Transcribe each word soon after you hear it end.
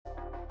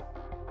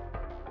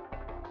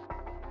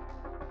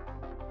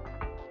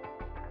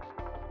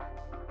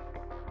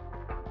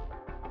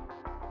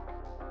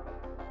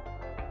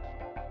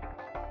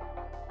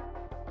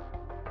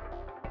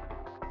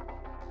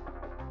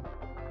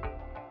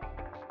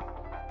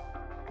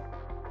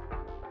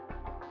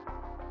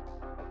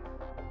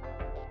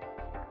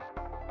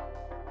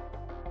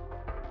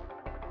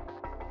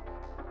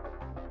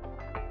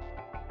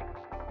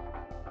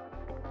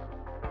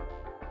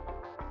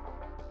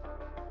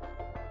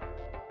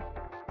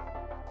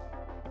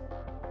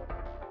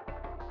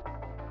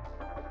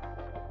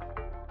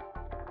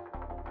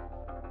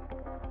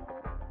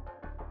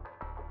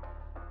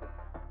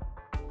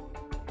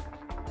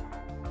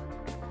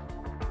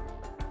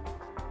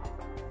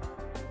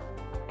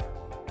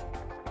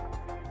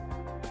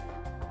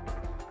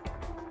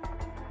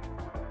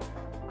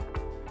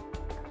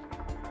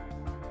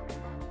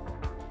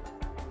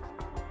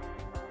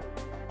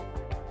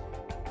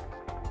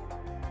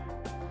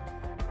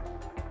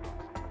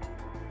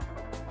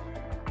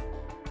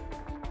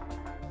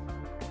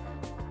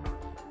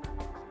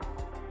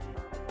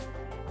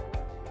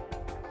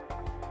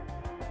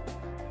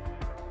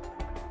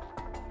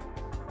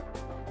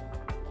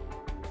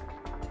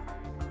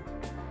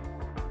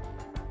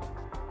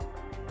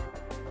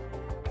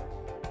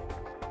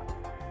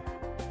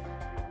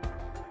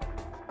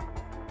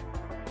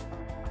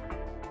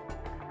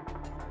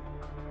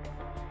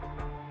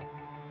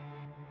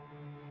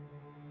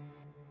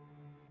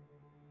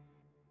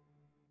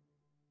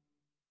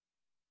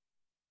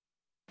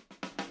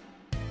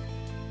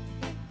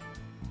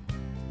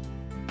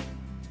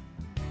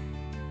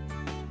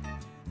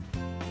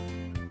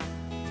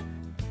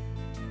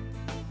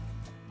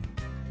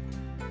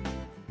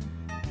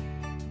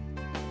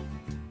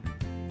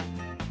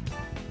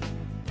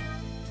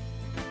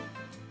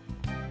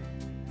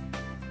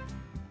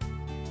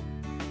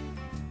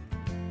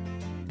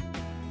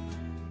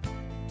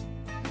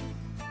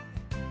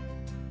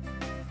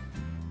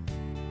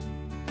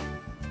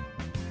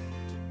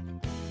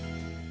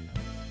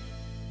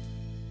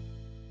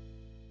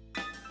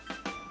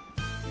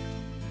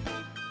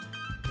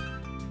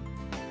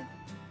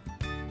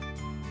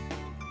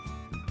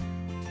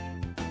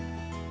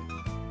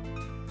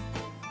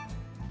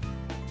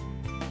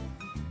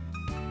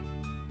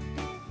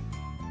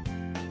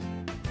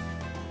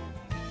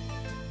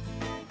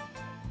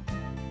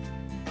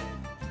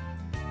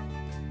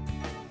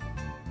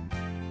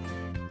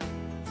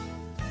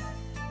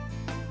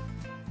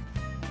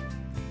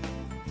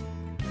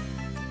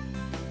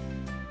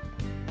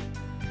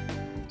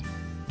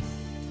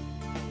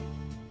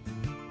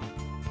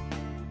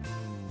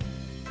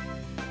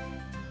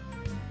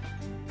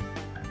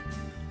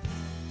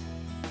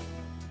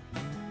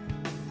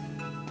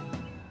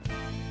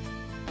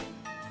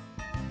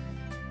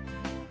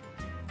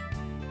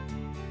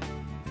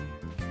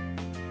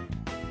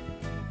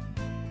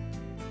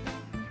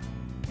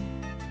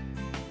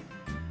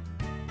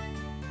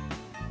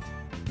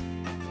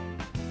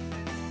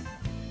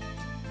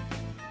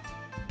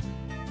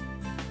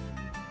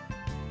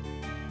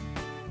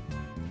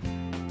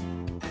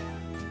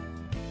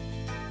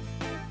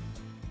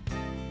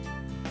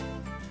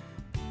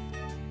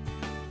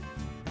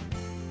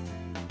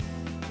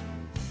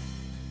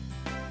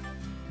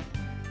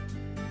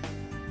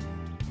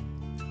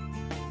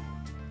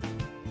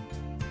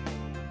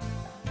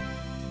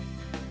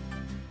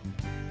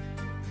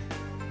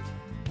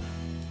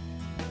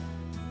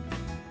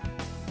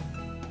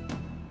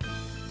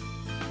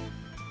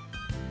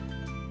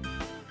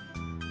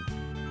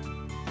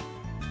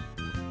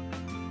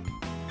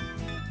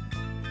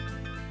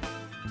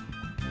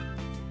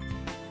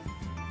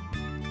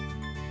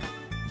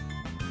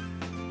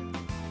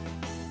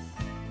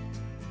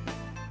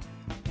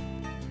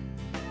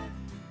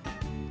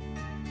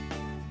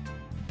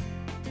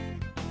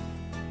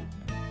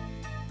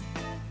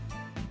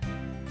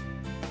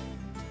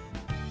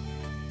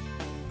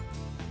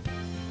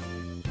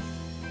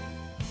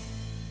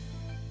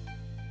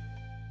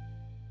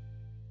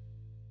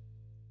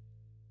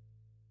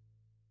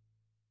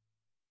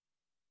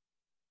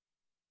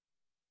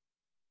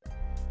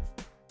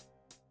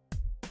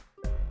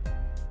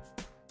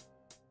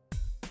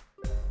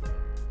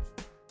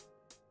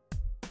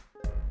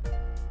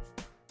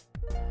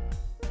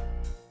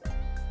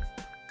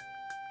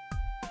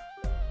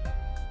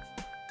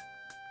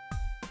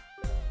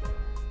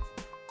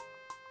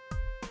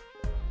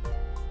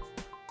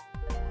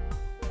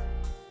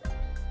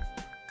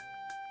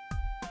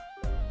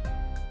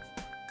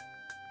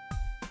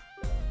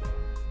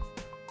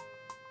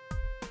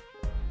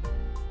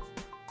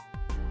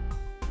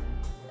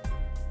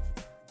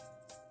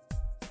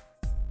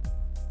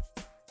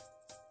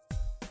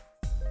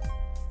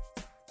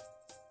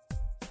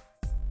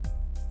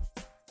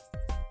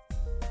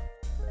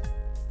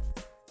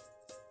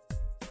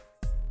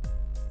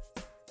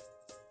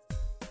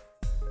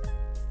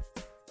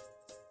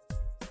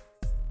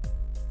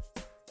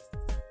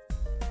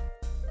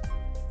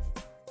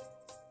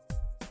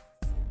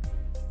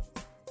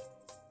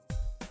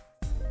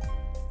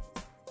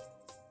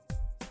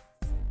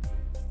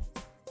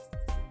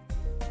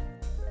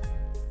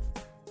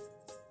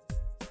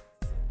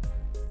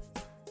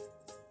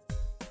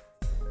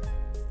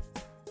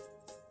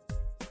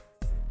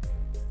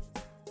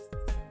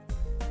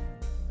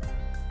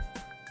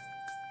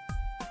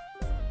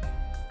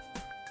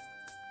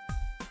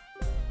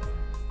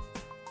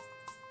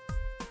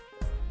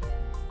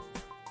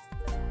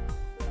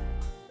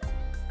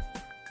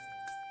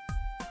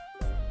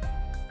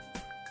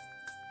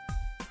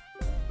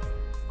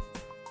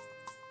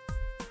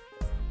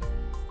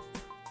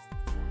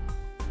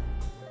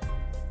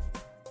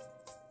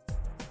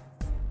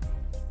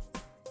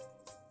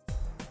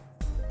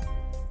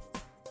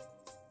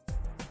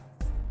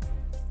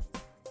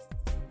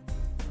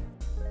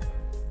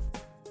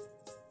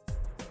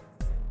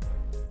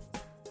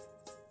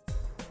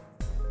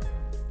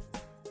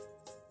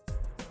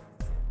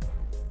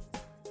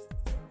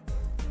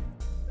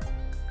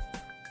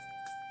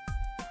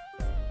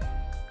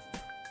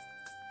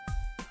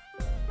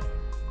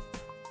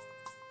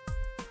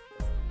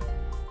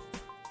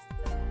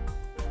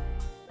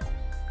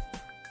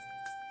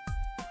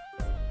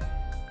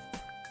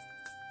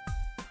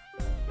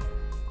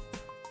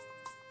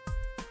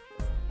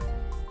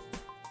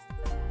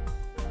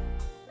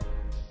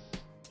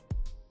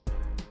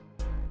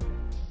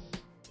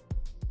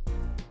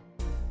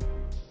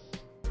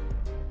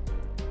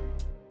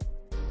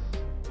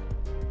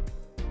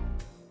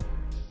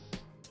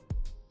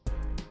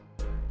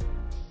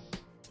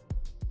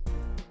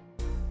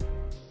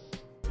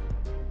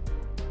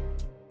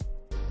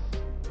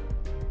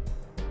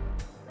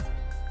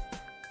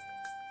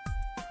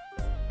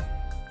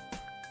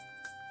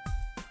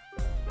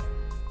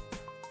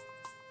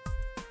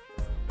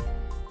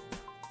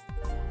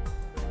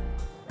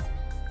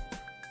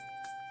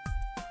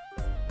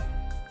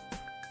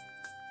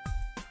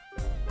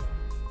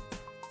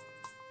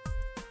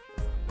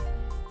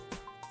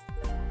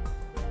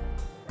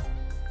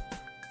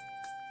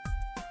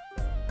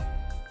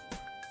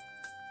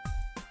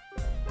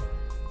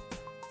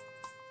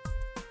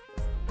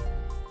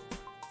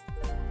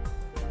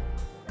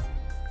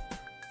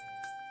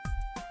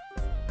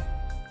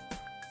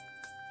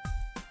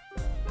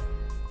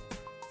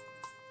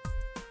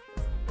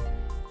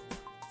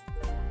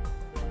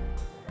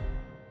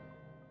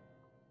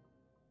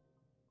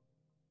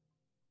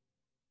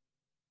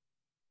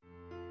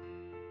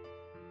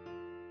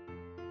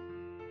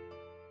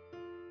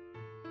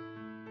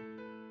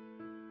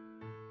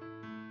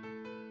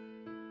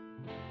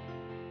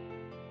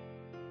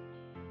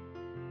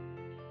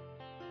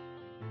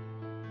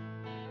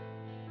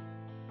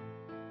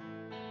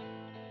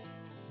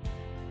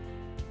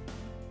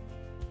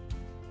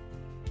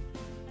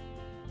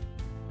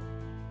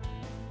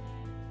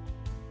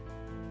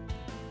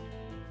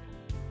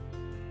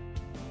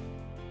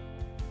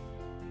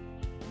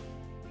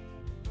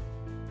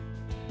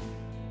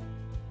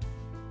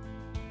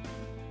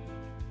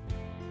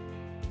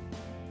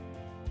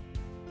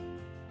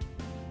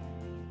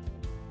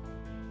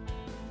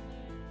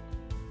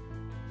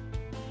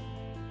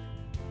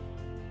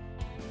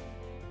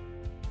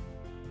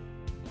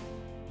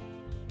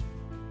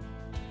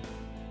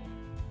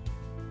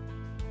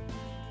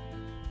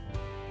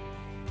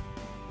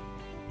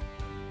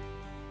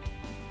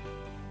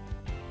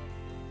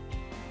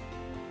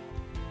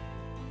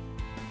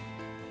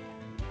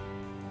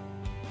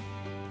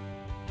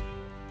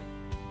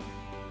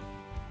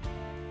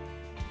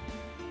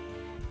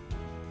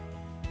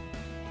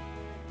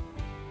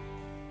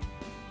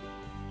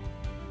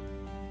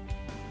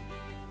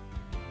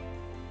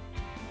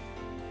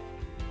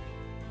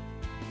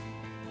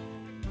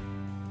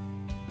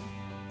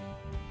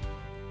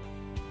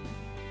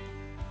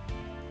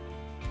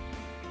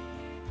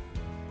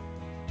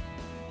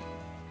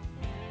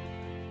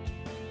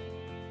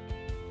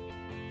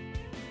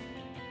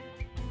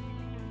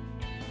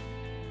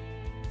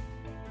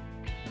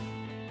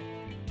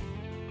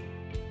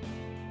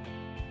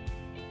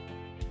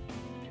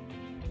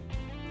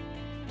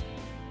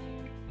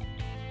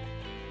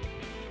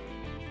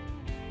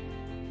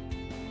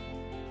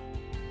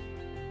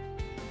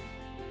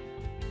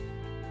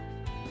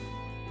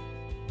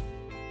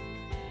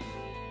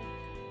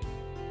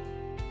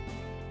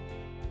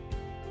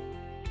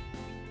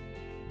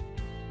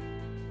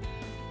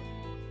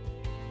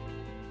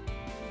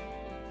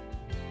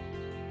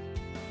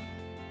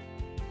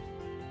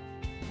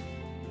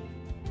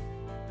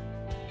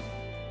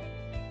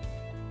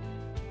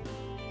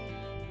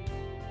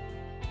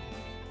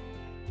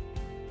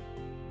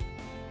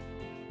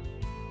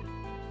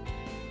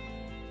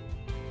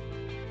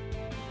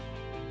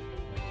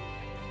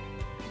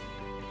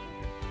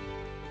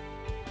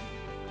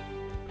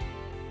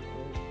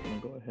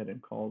ahead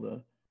and call the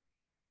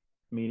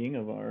meeting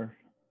of our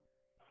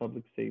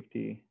Public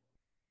Safety,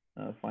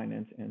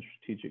 Finance, and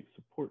Strategic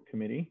Support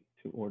Committee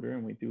to order,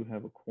 and we do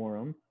have a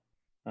quorum.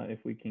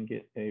 If we can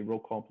get a roll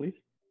call, please.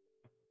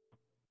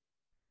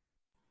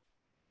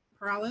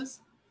 Perales?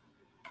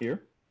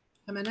 Here.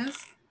 Jimenez?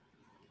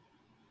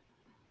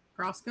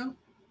 Carrasco?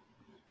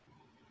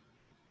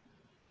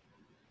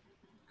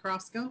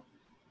 Carrasco?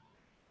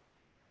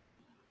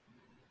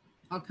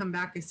 I'll come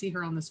back. I see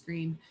her on the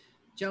screen.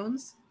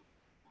 Jones?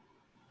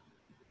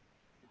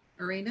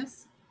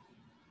 Arenas?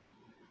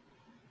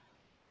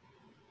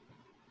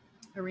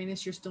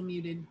 Arenas, you're still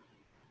muted.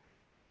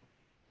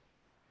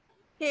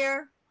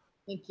 Here.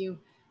 Thank you.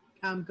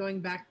 Going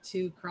back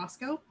to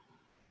Carrasco.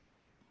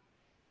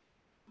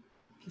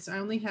 Okay, so I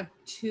only have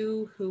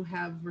 2 who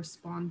have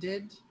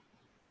responded.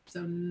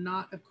 So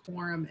not a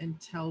quorum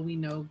until we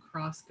know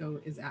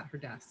Carrasco is at her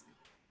desk.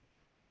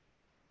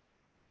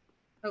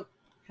 Oh,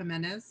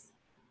 Jimenez.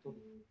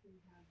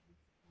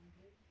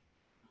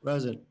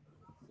 Present.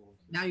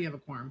 Now you have a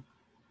quorum.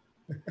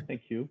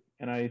 Thank you.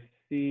 And I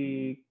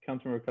see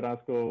Councilmember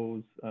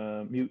Carrasco's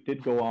mute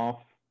did go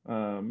off.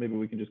 Maybe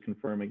we can just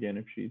confirm again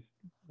if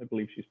I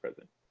believe she's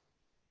present.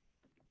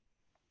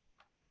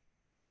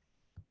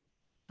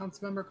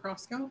 Councilmember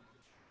Carrasco?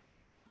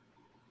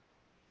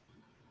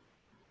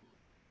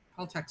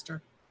 I'll text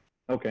her.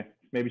 Okay,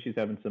 maybe she's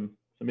having some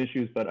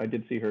issues, but I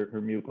did see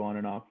her mute go on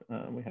and off.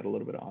 We had a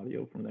little bit of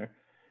audio from there.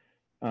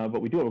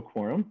 But we do have a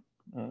quorum,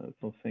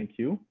 so thank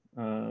you.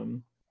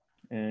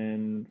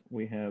 And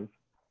we have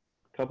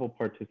a couple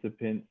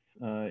participants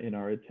in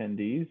our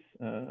attendees.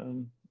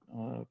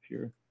 If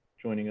you're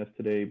joining us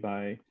today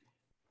by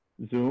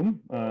Zoom,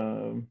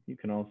 you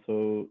can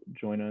also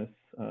join us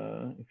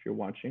if you're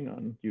watching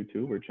on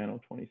YouTube or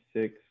channel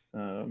 26.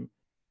 And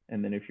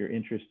then if you're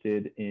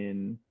interested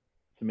in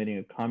submitting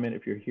a comment,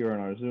 if you're here on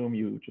our Zoom,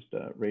 you just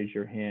raise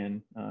your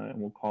hand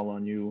and we'll call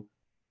on you.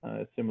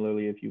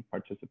 Similarly, if you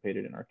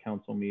participated in our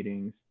council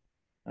meetings,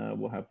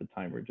 we'll have the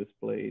timer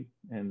displayed.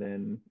 And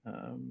then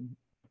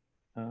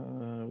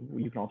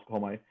you can also call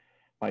my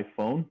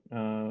phone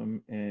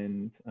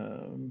and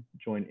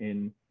join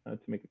in to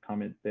make a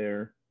comment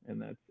there. And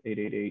that's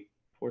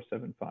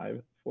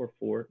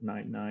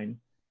 888-475-4499.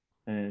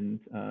 And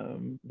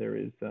there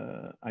is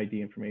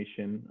ID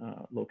information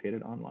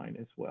located online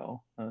as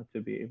well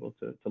to be able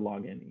to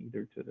log in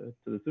either to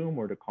the Zoom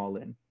or to call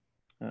in.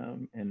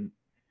 And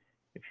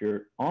if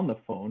you're on the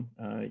phone,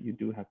 you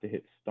do have to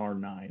hit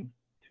 *9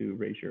 to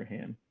raise your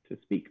hand to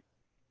speak.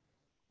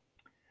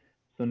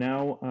 So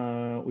now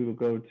we will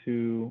go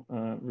to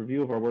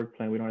review of our work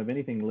plan. We don't have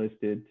anything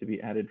listed to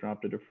be added,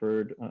 dropped, or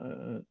deferred.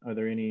 Are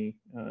there any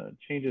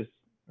changes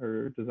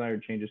or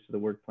desired changes to the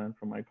work plan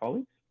from my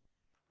colleagues?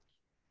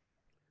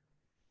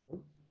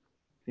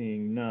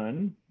 Seeing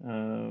none,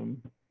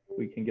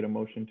 we can get a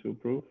motion to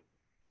approve.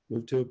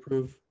 Move to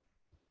approve.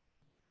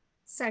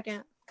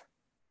 Second.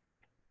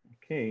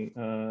 Okay,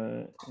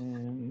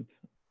 and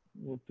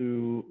we'll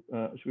do,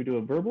 should we do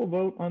a verbal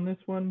vote on this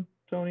one,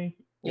 Tony?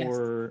 Yes.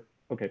 Or,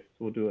 okay, so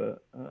we'll do a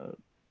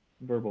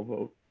verbal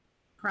vote.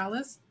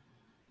 Perales?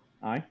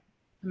 Aye.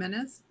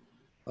 Jimenez?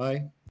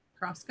 Aye.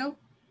 Carrasco?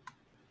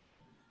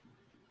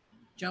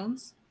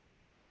 Jones?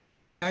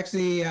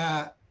 Actually,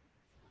 I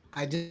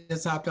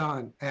just hopped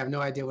on. I have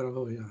no idea what I'm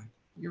voting on.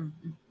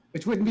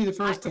 Which wouldn't be the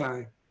first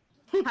time.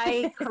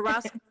 Hi,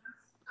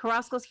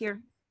 Carrasco's here.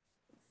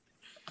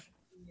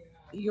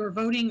 You're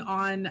voting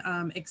on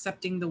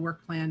accepting the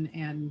work plan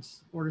and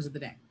orders of the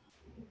day.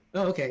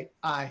 Oh, okay.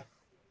 Aye.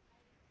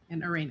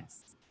 And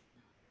Arenas.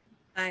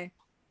 Aye.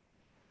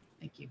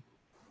 Thank you.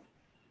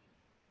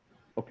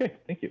 Okay,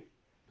 thank you.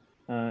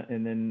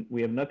 And then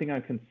we have nothing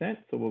on consent,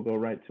 so we'll go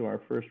right to our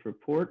first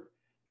report,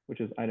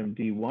 which is item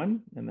D1,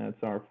 and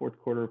that's our fourth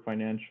quarter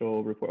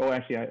financial report. Oh,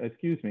 actually,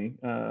 excuse me.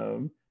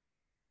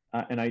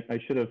 And I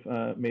should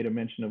have made a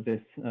mention of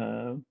this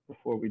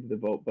before we did the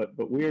vote,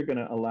 but we are going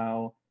to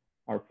allow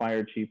our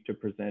fire chief to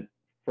present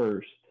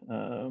first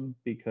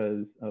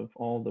because of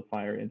all the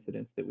fire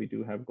incidents that we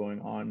do have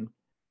going on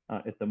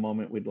at the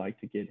moment. We'd like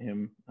to get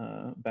him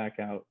back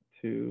out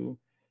to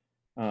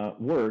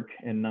work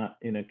and not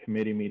in a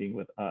committee meeting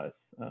with us.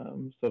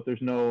 So if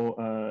there's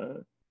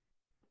no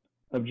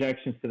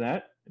objections to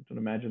that, I don't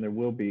imagine there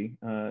will be,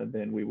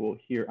 then we will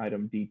hear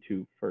item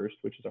D2 first,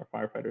 which is our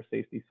firefighter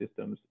safety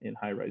systems in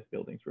high-rise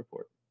buildings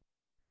report.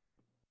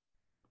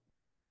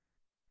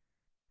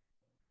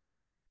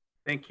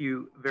 Thank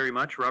you very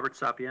much, Robert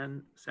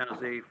Sapien, San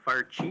Jose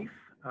Fire Chief.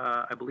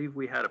 I believe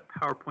we had a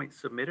PowerPoint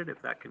submitted,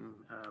 if that can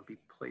be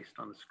placed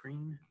on the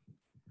screen.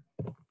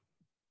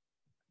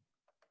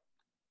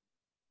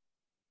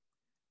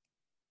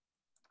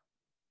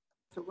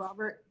 So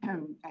Robert,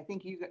 I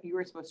think you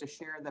were supposed to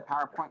share the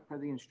PowerPoint for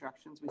the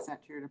instructions we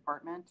sent to your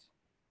department.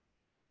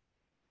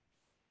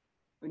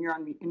 When you're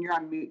on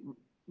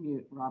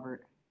mute,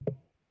 Robert.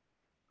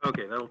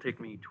 Okay, that'll take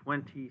me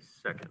 20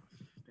 seconds.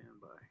 Stand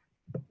by.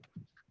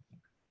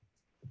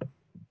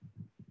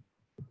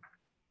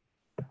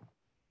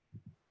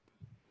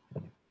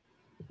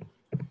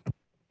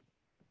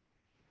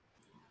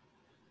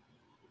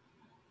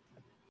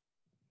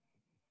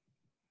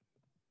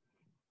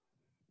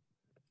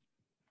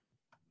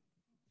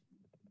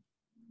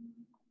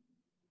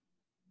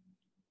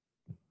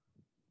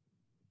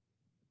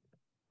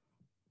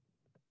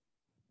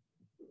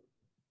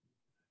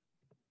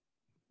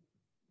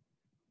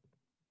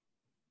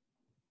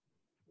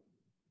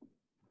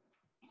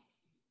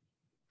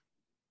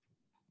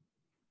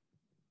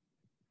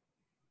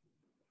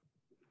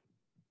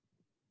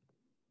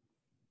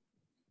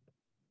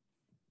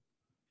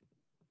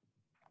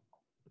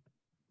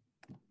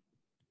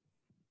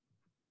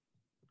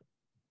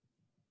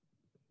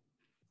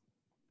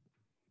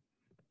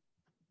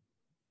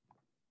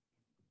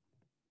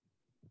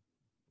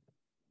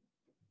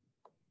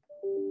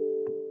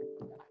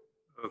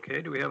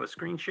 Okay, do we have a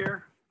screen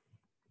share?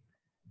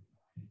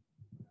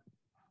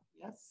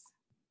 Yes.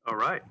 All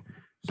right.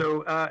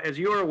 So as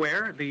you are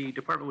aware, the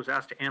department was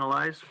asked to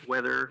analyze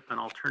whether an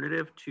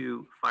alternative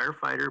to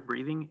firefighter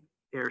breathing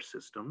air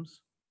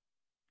systems,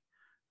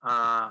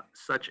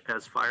 such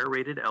as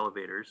fire-rated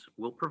elevators,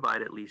 will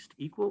provide at least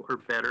equal or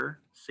better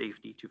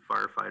safety to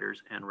firefighters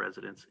and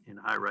residents in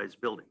high-rise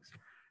buildings.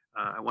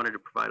 I wanted to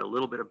provide a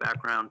little bit of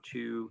background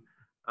to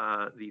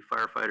the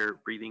firefighter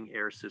breathing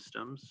air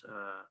systems,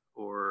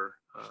 or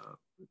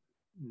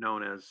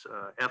known as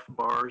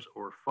FBARs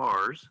or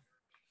FARs.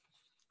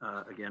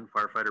 Again,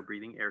 firefighter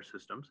breathing air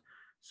systems.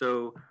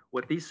 So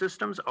what these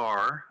systems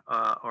are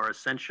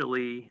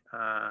essentially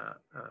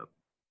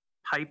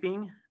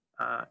piping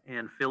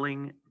and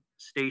filling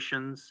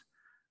stations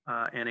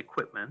and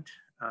equipment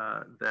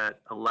that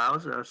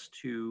allows us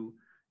to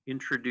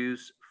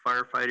introduce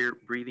firefighter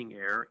breathing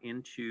air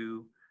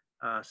into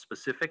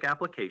specific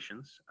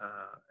applications.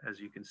 As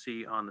you can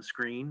see on the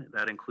screen,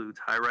 that includes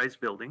high-rise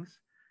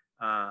buildings,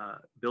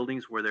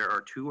 buildings where there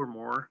are 2 or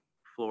more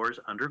floors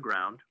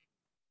underground,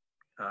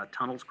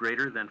 tunnels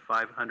greater than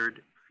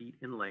 500 feet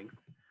in length,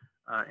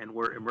 and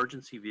where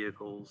emergency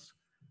vehicles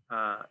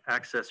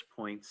access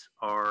points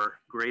are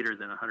greater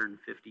than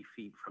 150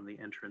 feet from the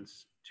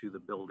entrance to the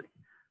building.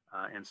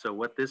 And so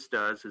what this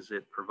does is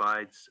it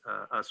provides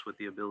us with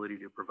the ability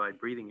to provide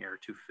breathing air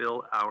to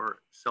fill our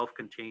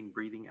self-contained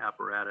breathing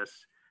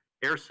apparatus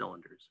air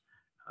cylinders.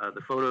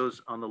 The photos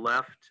on the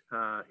left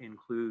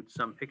include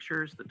some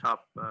pictures. The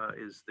top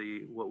is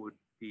what would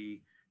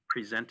be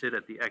presented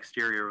at the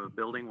exterior of a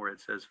building where it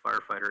says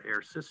firefighter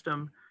air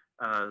system.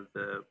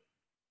 The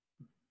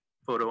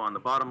photo on the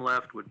bottom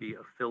left would be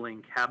a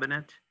filling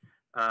cabinet,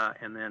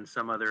 and then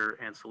some other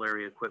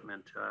ancillary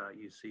equipment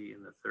you see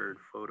in the third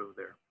photo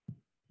there.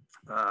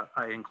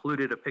 I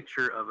included a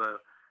picture of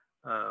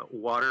a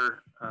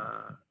water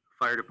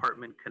fire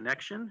department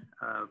connection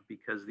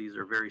because these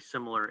are very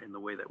similar in the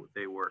way that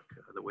they work.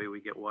 The way we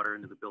get water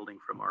into the building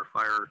from our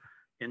fire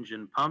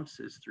engine pumps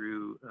is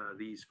through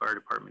these fire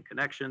department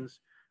connections.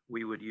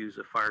 We would use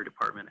a fire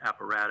department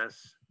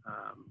apparatus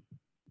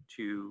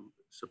to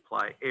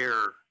supply air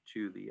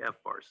to the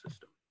FBAR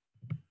system.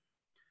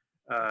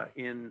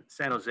 In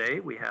San Jose,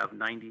 we have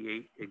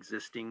 98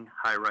 existing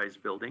high-rise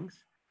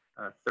buildings.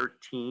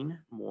 13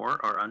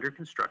 more are under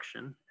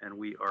construction, and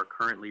we are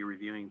currently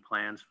reviewing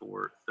plans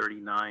for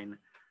 39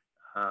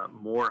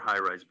 more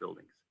high-rise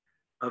buildings.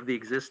 Of the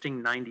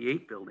existing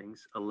 98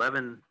 buildings,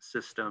 11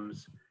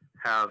 systems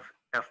have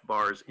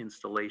FBARs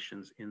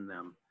installations in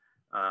them.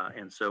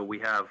 And so we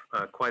have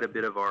quite a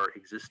bit of our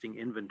existing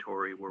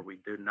inventory where we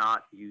do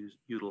not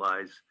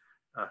utilize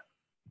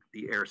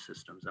the air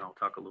systems, and I'll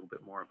talk a little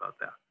bit more about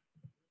that.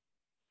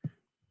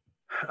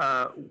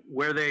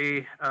 Where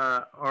they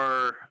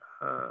are,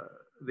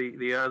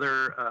 the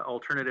other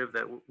alternative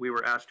that we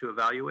were asked to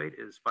evaluate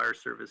is fire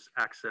service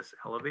access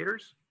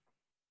elevators.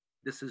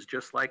 This is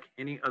just like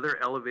any other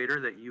elevator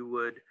that you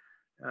would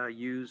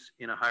use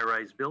in a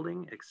high-rise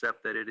building,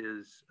 except that it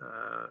is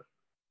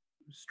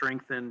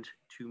strengthened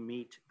to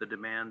meet the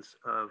demands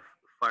of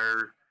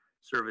fire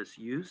service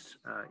use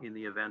in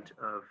the event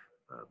of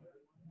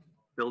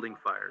building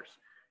fires.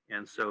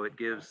 And so it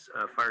gives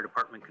fire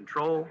department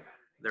control.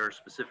 There are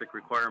specific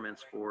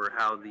requirements for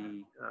how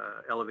the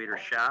elevator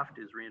shaft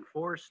is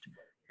reinforced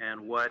and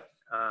what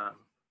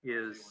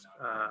is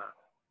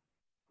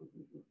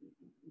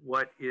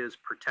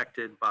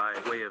protected by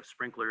way of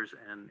sprinklers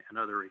and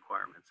other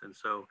requirements. And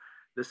so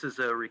this is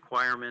a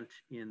requirement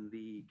in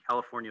the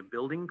California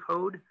Building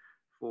Code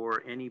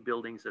for any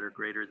buildings that are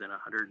greater than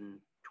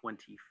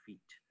 120 feet.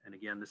 And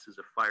again, this is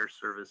a fire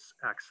service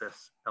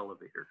access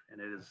elevator.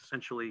 And it is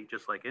essentially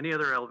just like any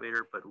other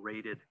elevator, but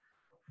rated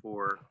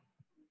for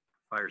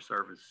fire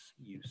service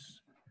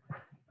use.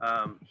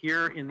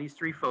 Here in these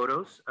 3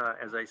 photos,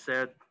 as I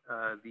said,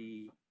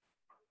 the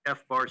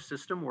FBAR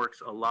system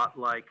works a lot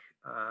like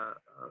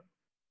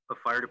a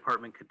fire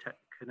department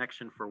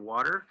connection for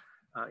water.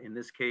 In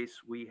this case,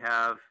 we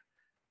have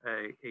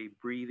a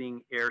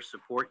breathing air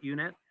support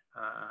unit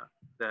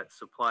that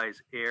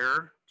supplies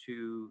air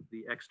to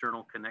the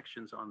external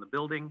connections on the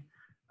building.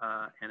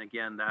 And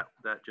again,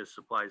 that just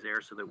supplies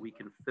air so that we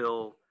can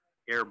fill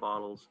air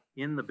bottles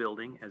in the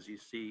building, as you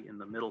see in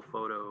the middle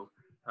photo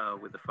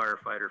with the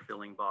firefighter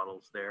filling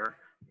bottles there.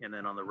 And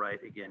then on the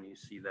right, again, you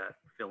see that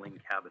filling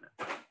cabinet.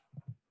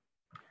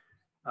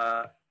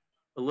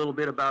 A little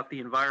bit about the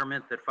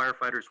environment that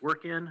firefighters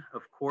work in.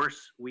 Of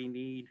course, we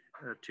need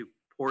to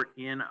port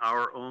in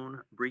our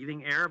own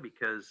breathing air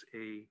because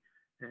an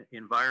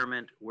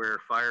environment where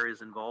fire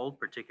is involved,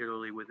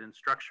 particularly within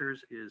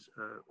structures, is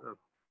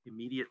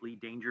immediately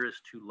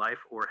dangerous to life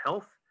or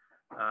health,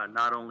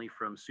 not only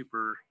from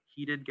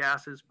superheated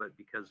gases, but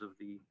because of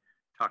the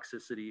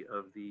toxicity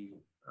of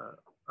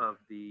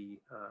the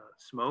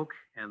smoke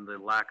and the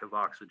lack of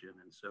oxygen.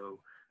 And so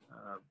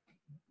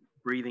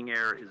breathing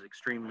air is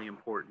extremely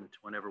important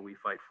whenever we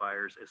fight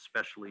fires,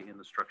 especially in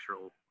the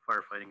structural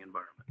firefighting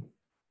environment.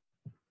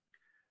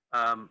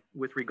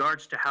 With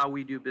regards to how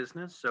we do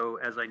business, so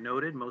as I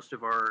noted, most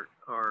of our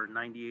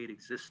 98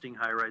 existing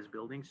high-rise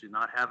buildings do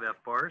not have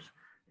FBARs,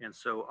 and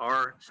so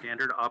our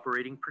standard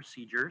operating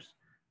procedures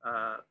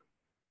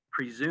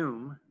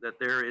presume that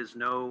there is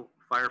no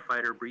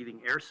firefighter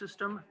breathing air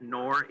system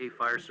nor a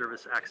fire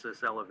service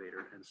access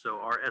elevator. And so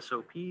our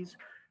SOPs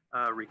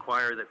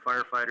require that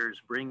firefighters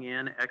bring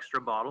in extra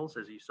bottles,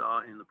 as you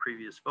saw in the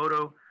previous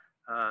photo.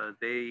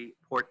 They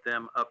port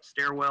them up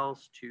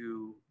stairwells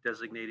to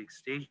designated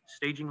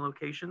staging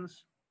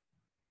locations,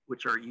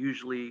 which are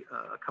usually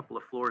a couple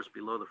of floors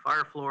below the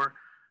fire floor.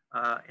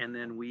 And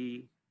then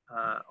we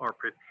are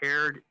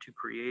prepared to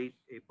create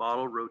a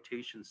bottle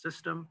rotation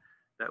system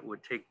that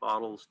would take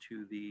bottles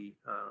to the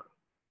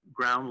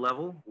ground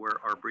level where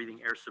our breathing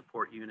air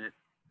support unit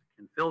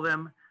can fill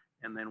them.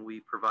 And then we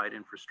provide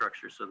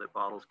infrastructure so that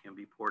bottles can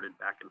be ported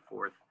back and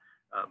forth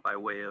by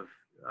way of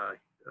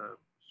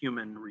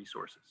human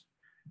resources.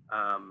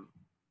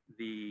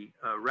 The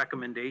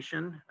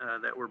recommendation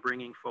that we're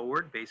bringing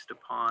forward based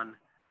upon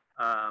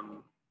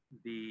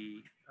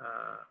the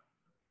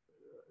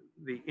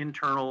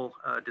internal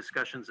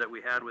discussions that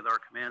we had with our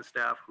command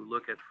staff who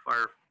look at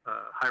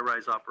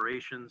high-rise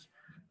operations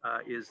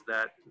is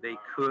that they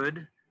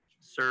could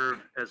serve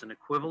as an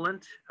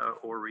equivalent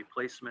or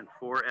replacement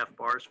for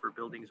FBARs for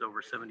buildings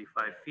over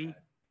 75 feet,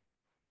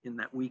 in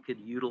that we could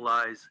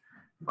utilize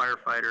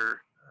firefighter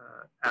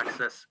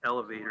access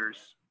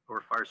elevators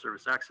or fire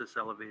service access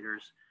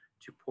elevators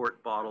to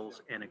port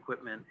bottles and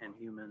equipment and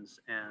humans.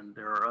 And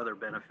there are other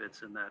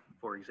benefits in that.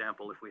 For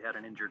example, if we had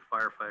an injured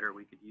firefighter,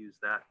 we could use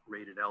that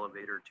rated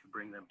elevator to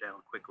bring them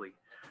down quickly.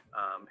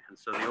 And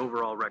so the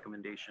overall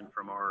recommendation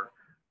from our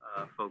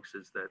folks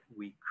is that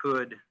we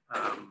could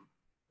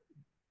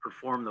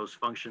perform those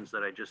functions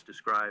that I just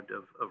described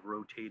of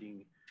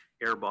rotating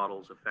air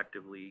bottles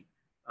effectively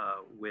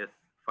with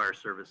fire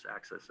service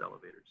access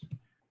elevators.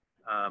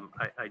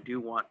 I do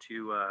want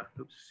to,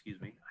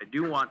 I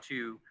do want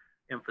to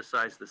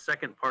emphasize the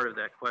second part of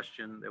that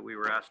question that we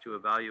were asked to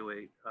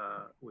evaluate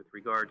with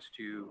regards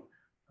to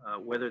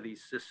whether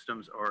these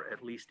systems are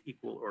at least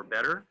equal or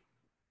better.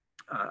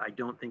 I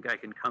don't think I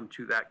can come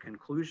to that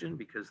conclusion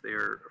because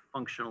they're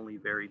functionally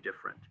very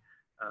different.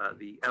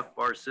 The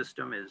FBAR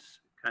system is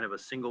kind of a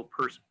single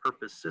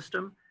purpose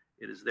system.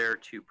 It is there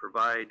to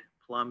provide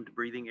plumbed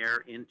breathing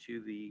air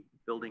into the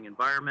building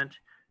environment,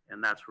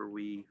 and that's where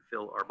we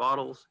fill our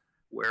bottles.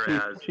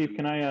 Whereas Chief,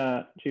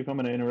 Chief, I'm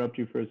going to interrupt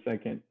you for a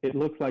second. It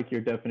looks like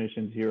your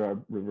definitions here are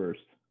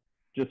reversed.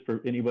 Just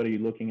for anybody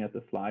looking at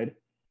the slide,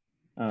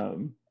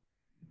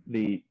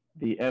 the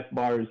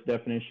FBAR's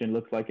definition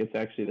looks like it's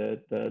actually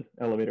the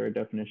elevator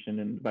definition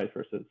and vice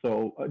versa.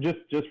 So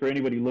just for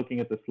anybody looking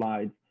at the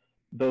slides,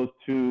 those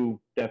two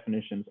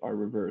definitions are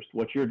reversed.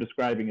 What you're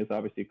describing is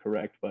obviously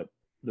correct, but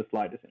the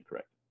slide is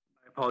incorrect.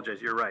 I apologize.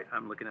 You're right.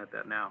 I'm looking at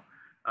that now.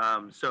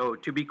 So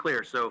to be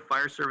clear, so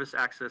fire service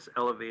access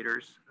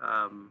elevators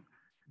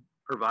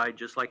provide,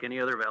 just like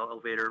any other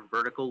elevator,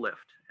 vertical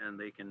lift, and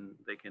they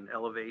can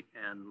elevate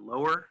and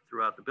lower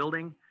throughout the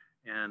building,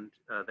 and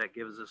that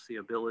gives us the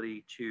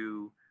ability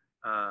to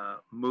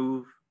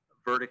move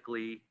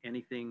vertically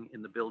anything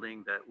in the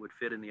building that would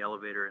fit in the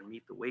elevator and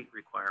meet the weight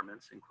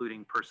requirements,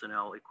 including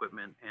personnel,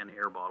 equipment, and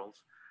air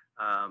bottles,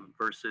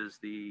 versus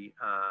the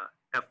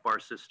FBAR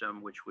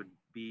system, which would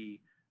be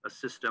a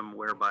system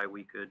whereby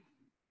we could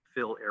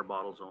fill air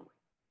bottles only.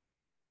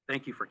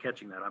 Thank you for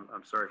catching that.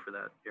 I'm sorry for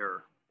that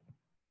error.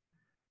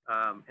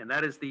 And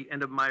that is the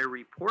end of my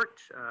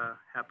report.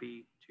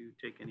 Happy to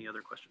take any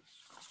other questions.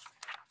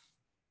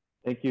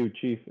 Thank you,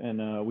 Chief.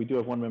 And we do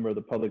have one member of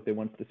the public that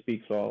wants to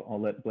speak, so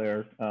I'll let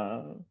Blair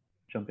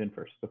jump in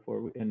first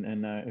before we,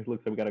 and it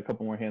looks like we got a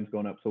couple more hands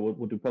going up. So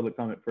we'll do public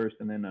comment first,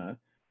 and then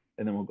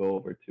we'll go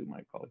over to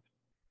my colleagues.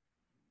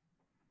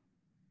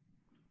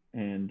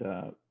 And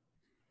I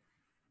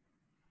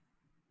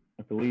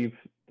believe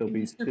there'll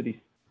be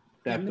city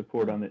staff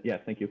support on it. Yeah,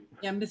 thank you.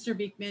 Yeah, Mr.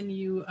 Beekman,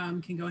 you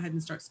can go ahead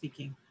and start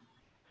speaking.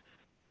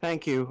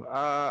 Thank you.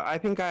 I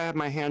think I have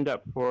my hand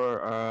up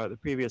for the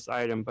previous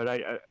item,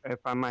 but if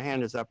my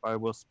hand is up, I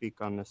will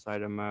speak on this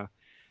item.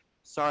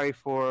 Sorry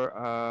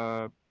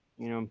for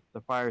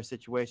the fire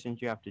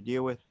situations you have to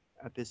deal with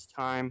at this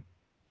time.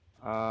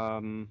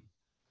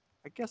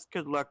 I guess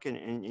good luck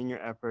in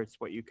your efforts,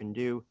 what you can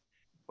do,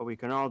 what we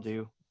can all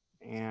do,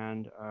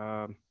 and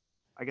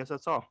I guess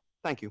that's all.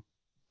 Thank you.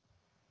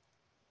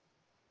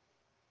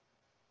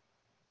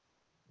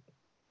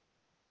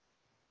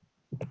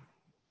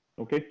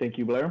 Okay, thank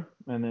you, Blair.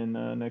 And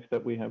then next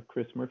up we have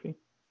Chris Murphy.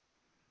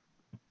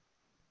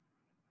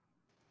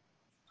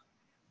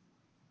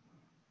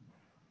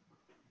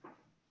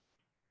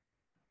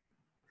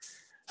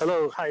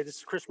 Hello, hi, this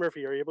is Chris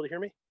Murphy. Are you able to hear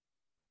me?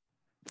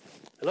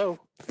 Hello?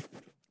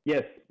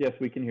 Yes,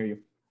 we can hear you.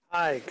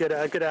 Hi, good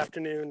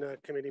afternoon,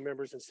 committee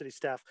members and city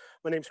staff.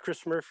 My name is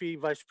Chris Murphy,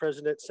 Vice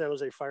President, San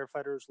Jose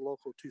Firefighters,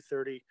 Local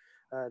 230,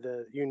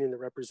 the union that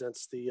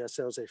represents the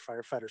San Jose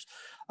firefighters.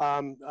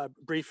 A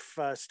brief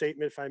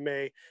statement, if I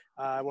may.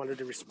 I wanted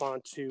to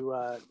respond to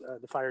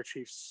the fire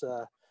chief's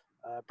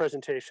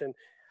presentation.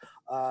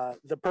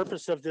 The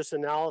purpose of this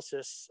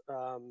analysis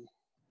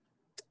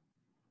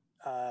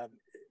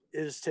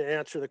is to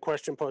answer the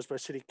question posed by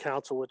City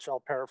Council, which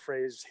I'll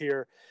paraphrase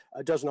here.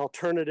 Does an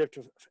alternative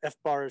to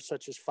FBARs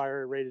such as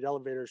fire-rated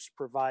elevators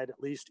provide at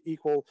least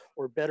equal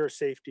or better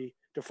safety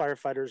to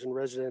firefighters and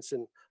residents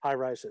in high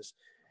rises?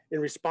 In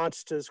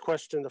response to this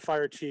question, the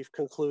fire chief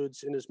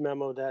concludes in his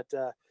memo that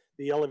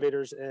the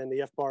elevators and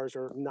the FBARs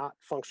are not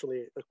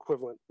functionally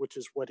equivalent, which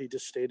is what he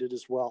just stated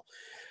as well.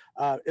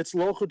 It's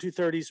Local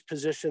 230's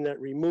position that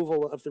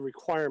removal of the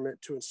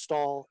requirement to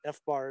install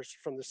FBARs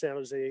from the San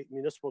Jose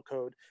Municipal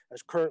Code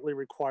as currently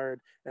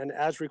required and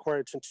as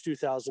required since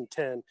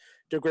 2010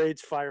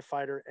 degrades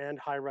firefighter and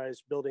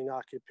high-rise building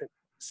occupant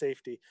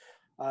safety.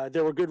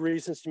 There were good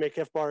reasons to make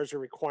FBARs a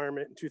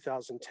requirement in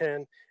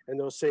 2010, and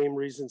those same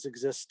reasons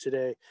exist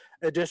today.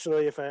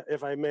 Additionally,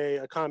 if I may,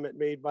 a comment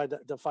made by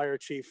the fire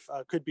chief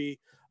could be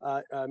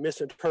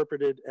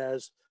misinterpreted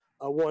as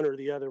one or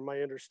the other. My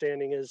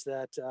understanding is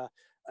that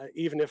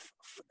even if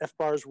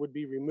FBARs would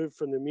be removed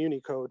from the Muni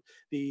Code,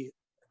 the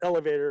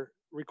elevator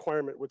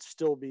requirement would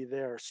still be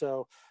there.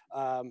 So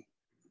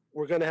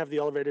we're going to have the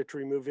elevator to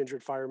remove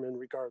injured firemen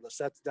regardless.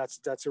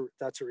 That's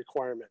a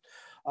requirement.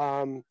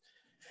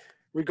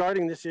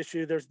 Regarding this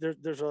issue,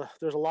 there's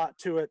a lot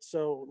to it.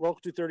 So Local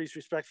 230 is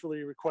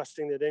respectfully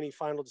requesting that any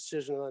final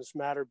decision on this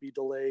matter be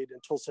delayed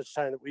until such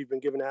time that we've been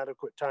given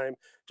adequate time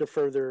to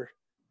further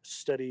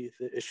study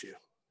the issue.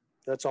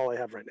 That's all I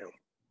have right now.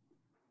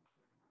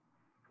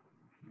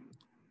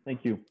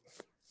 Thank you.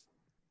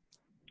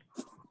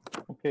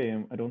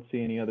 Okay, I don't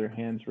see any other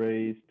hands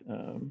raised.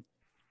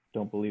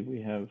 Don't believe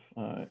we have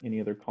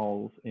any other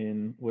calls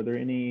in. Were there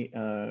any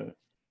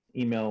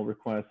email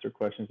requests or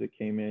questions that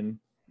came in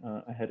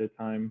ahead of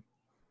time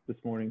this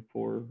morning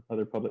for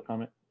other public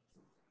comment?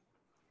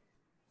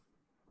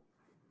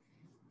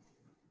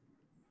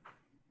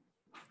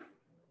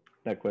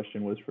 That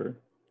question was for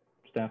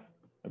staff,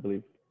 I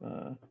believe.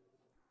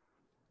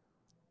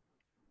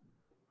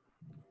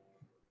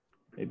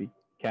 Maybe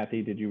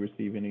Kathy, did you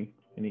receive any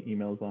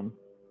emails on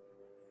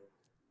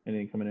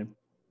anything coming in?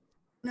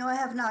 No, I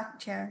have not,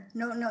 Chair.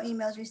 No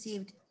emails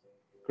received.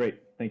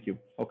 Great, thank you.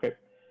 Okay,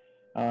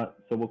 so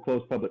we'll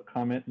close public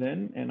comment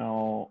then, and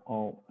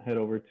I'll head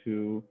over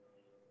to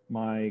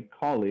my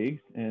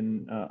colleagues,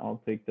 and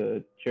I'll take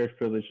the chair's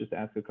privilege just to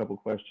ask a couple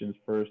questions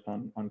first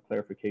on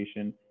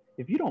clarification.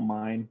 If you don't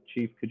mind,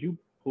 Chief, could you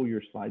pull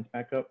your slides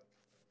back up?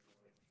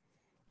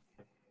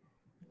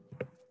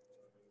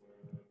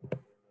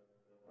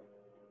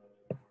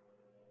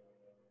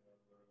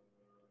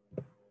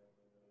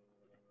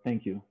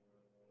 Thank you.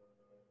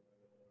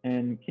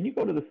 And can you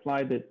go to the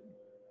slide that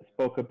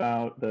spoke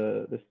about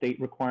the state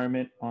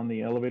requirement on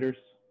the elevators?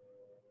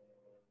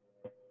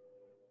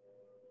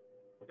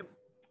 Yep.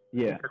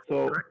 Yeah.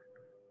 So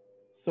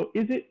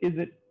is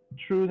it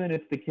true then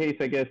it's the case?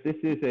 I guess this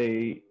is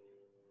a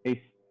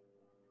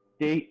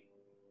state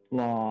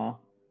law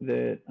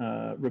that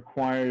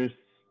requires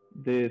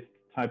this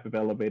type of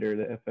elevator,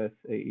 the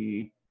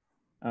FSAE,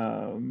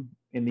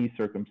 in these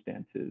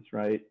circumstances,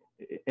 right?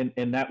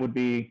 And that would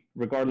be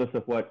regardless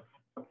of what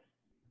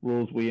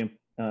rules we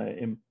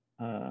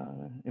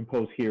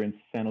impose here in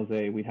San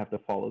Jose, we'd have to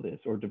follow this,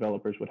 or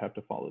developers would have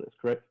to follow this,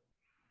 correct?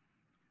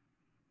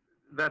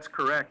 That's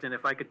correct. And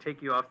if I could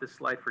take you off this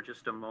slide for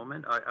just a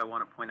moment, I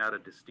want to point out a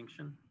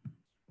distinction.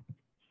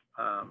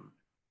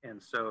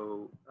 And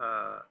so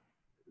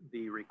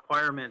the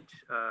requirement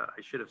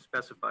I should have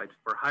specified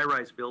for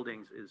high-rise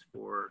buildings is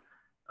for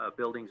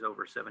buildings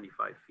over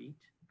 75 feet.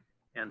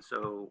 And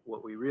so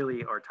what we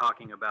really are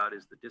talking about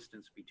is the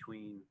distance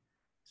between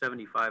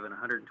 75 and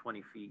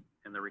 120 feet,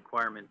 and the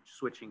requirement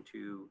switching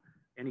to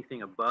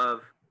anything above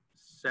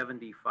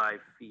 75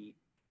 feet.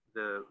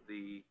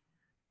 The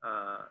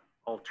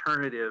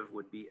alternative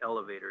would be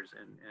elevators,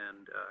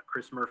 and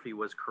Chris Murphy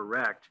was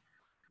correct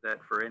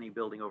that for any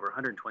building over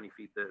 120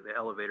 feet, the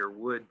elevator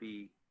would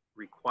be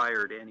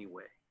required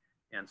anyway.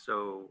 And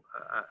so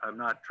I'm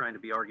not trying to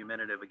be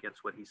argumentative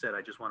against what he said.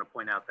 I just want to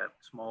point out that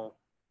small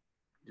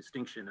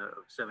distinction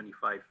of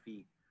 75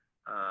 feet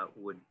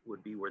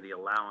would be where the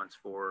allowance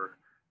for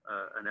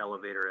an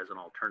elevator as an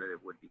alternative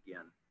would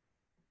begin.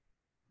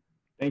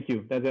 Thank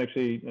you. That's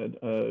actually,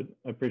 I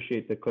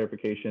appreciate the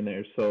clarification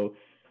there. So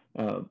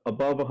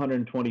above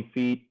 120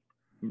 feet,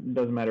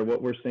 doesn't matter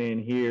what we're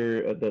saying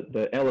here,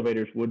 the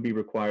elevators would be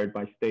required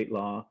by state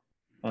law,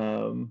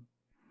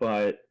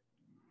 but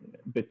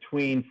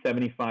between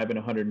 75 and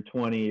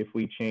 120, if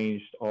we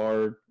changed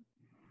our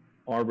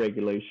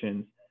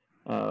regulations,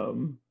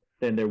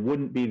 then there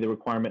wouldn't be the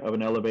requirement of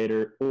an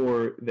elevator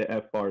or the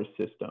FBARS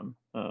system.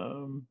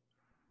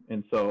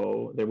 And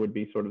so there would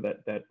be sort of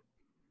that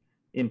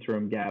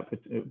interim gap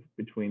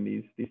between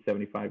these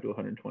 75 to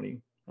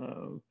 120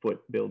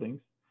 foot buildings.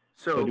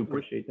 So I do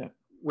appreciate that.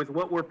 With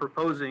what we're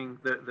proposing,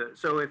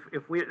 so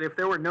if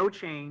there were no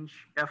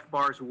change,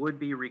 FBARS would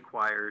be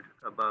required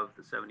above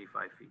the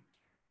 75 feet.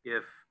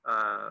 If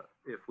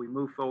we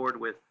move forward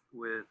with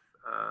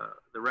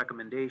the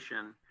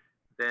recommendation,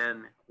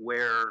 then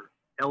where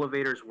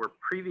elevators were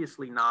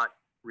previously not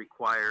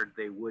required,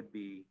 they would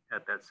be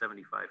at that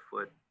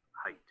 75-foot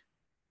height.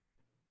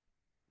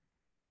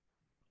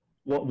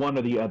 Well, one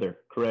or the other,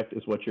 correct,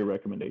 is what your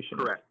recommendation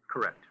is? Correct,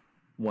 correct.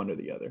 One or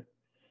the other.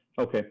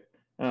 Okay.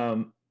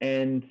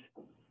 And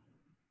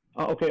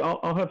okay,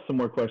 I'll have some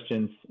more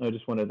questions. I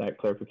just wanted that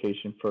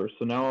clarification first.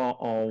 So now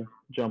I'll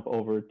jump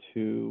over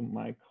to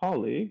my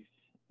colleagues,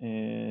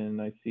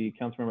 and I see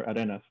Councilmember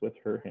Arenas with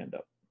her hand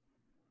up.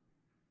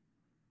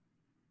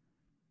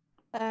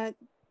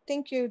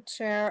 Thank you,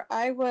 Chair.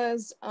 I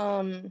was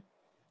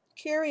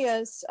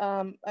curious.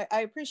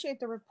 I appreciate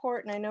the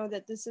report, and I know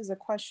that this is a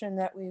question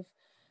that we've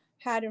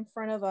had in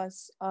front of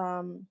us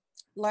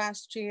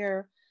last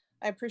year.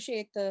 I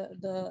appreciate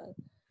the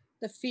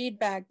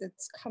feedback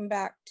that's come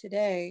back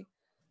today,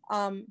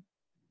 and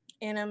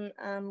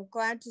I'm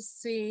glad to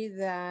see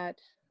that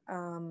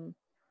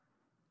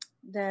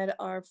that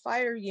our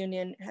fire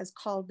union has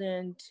called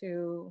in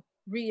to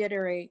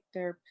reiterate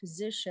their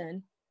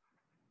position,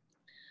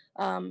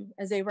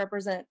 as they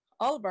represent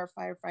all of our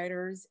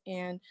firefighters,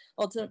 and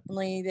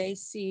ultimately they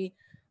see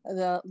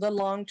the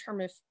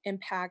long-term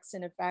impacts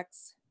and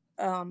effects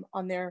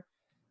on their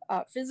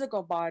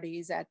physical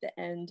bodies at the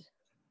end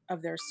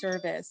of their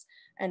service,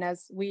 and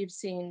as we've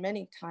seen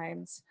many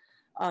times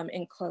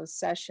in closed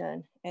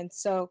session. And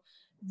so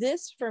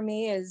this for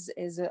me is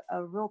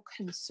a real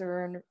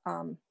concern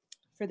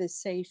for the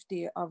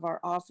safety of our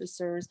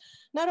officers,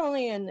 not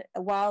only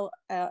while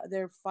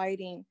they're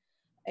fighting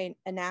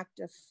an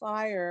active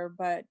fire,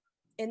 but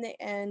in the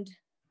end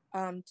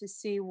to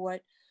see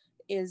what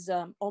is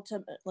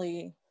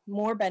ultimately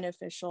more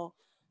beneficial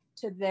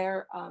to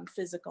their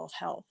physical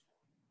health.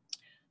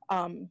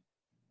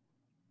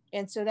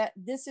 And so that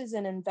this is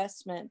an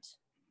investment,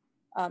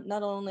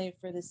 not only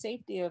for the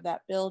safety of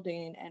that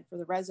building and for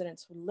the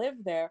residents who live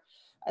there,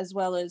 as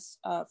well as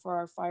for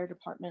our fire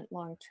department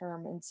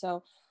long-term. And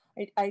so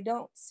I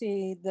don't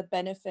see the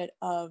benefit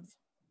of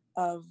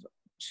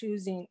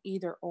choosing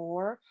either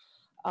or.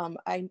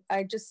 I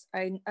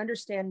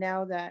understand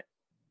now that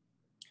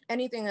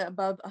anything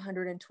above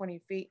 120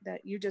 feet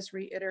that you just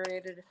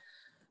reiterated,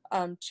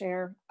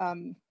 Chair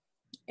and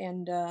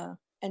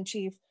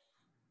Chief,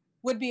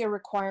 would be a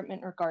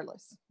requirement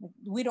regardless.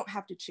 We don't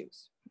have to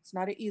choose. It's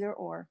not an either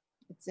or.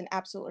 It's an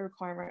absolute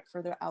requirement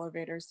for the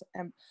elevators.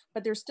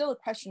 But there's still a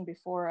question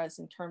before us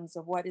in terms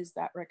of what is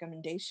that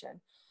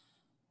recommendation.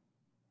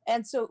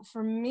 And so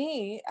for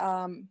me,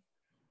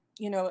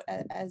 you know,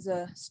 as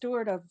a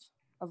steward of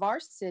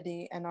our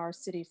city and our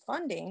city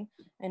funding,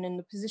 and in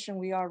the position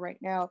we are right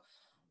now,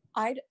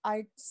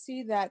 I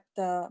see that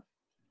the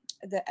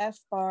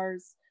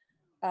FBAR's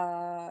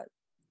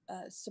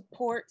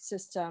support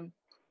system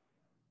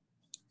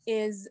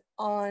is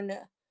on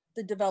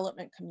the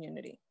development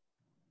community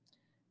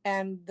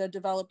and the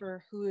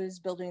developer who is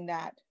building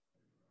that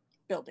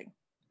building.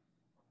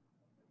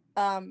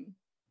 And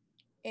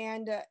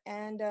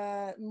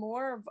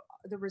more of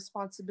the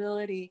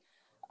responsibility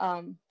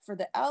for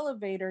the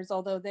elevators,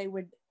 although they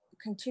would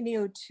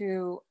continue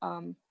to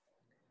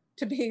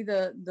be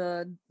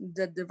the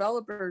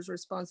developer's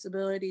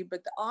responsibility,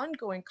 but the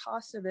ongoing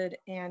cost of it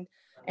and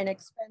an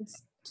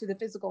expense to the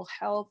physical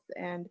health,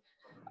 and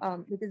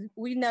because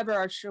we never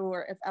are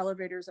sure if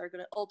elevators are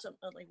going to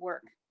ultimately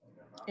work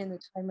in the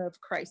time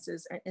of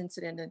crisis or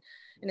incident. And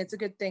it's a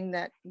good thing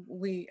that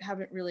we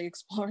haven't really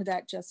explored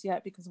that just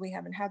yet, because we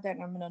haven't had that.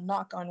 And I'm going to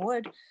knock on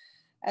wood,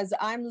 as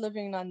I'm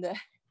living on the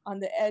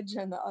edge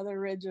and the other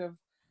ridge of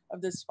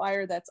this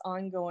fire that's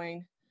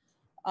ongoing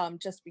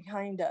just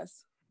behind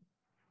us.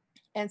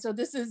 And so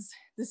this is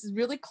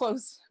really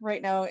close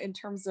right now in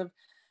terms of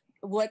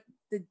what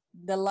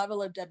the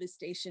level of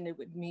devastation it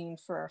would mean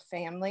for our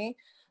family,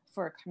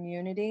 for our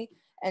community,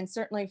 and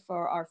certainly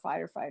for our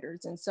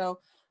firefighters. And so,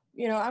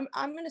 you know,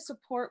 I'm going to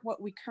support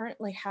what we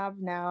currently have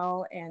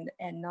now and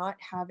not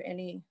have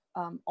any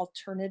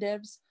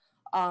alternatives.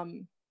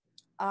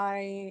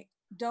 I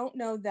don't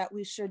know that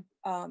we should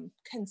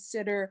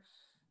consider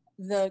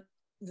the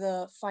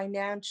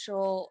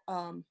financial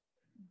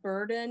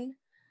burden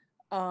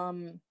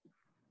on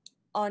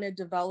a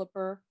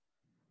developer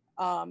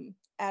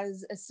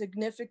as a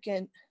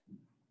significant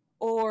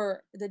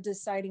or the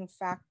deciding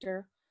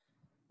factor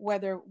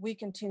whether we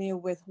continue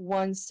with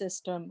one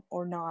system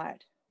or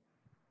not.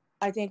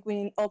 I think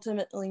we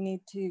ultimately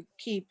need to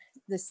keep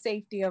the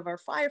safety of our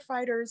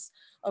firefighters,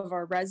 of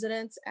our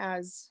residents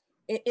as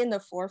in the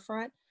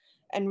forefront,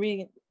 and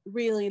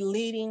really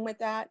leading with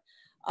that.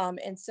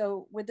 And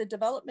so with the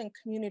development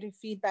community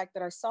feedback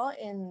that I saw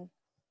in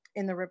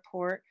the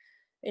report,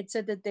 it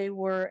said that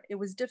it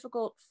was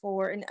difficult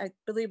for, and I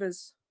believe it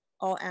was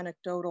all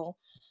anecdotal,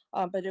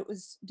 but it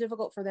was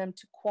difficult for them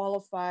to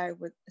qualify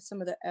with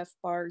some of the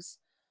FBAR's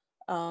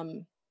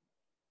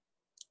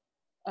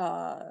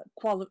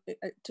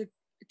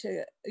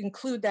to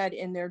include that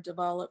in their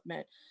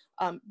development.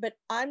 But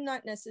I'm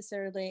not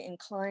necessarily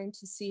inclined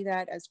to see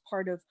that as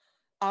part of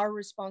our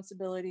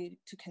responsibility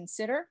to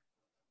consider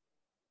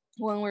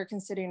when we're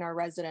considering our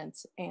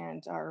residents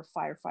and our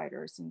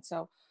firefighters. And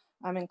so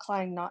I'm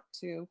inclined not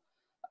to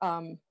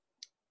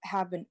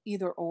have an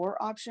either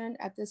or option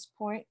at this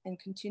point and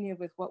continue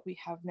with what we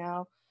have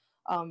now.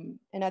 And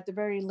at the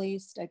very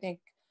least, I think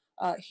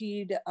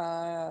heed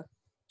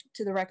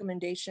to the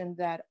recommendation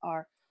that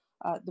our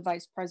the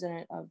vice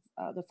president of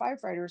the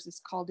firefighters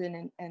is called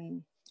in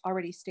and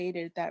already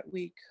stated that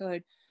we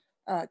could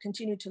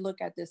continue to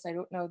look at this. I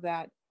don't know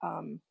that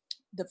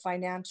the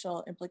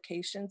financial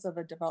implications of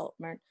a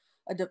development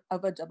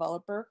of a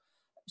developer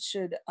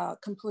should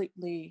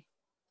completely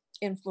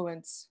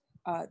influence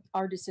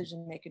our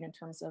decision making in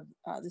terms of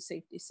the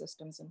safety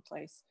systems in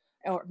place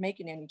or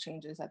making any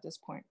changes at this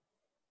point.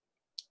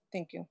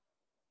 Thank you.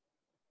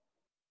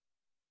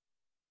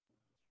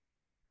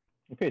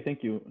 Okay,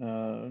 thank you.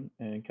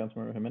 And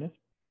Councilmember Jimenez.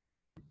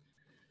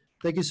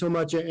 Thank you so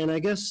much. And I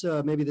guess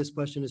maybe this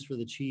question is for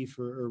the chief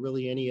or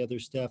really any other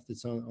staff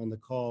that's on the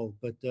call,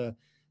 but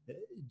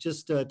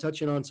just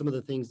touching on some of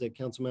the things that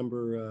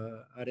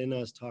Councilmember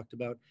Arenas talked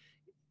about.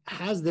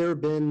 Has there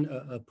been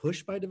a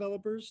push by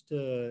developers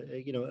to,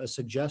 a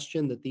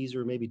suggestion that these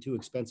are maybe too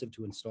expensive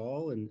to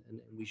install and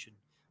we should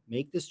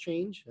make this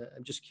change?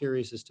 I'm just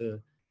curious as to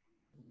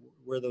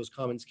where those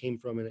comments came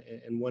from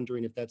and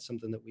wondering if that's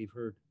something that we've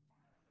heard.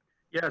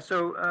 Yeah,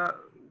 so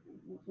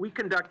we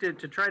conducted,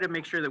 to try to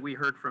make sure that we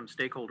heard from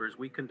stakeholders,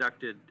 we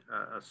conducted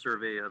a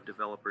survey of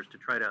developers to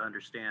try to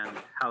understand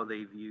how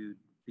they viewed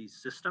these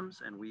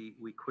systems, and we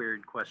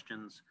queried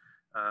questions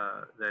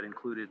that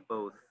included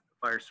both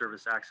fire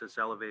service access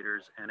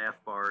elevators and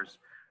FBARs.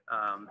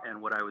 And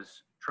what I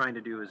was trying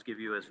to do is give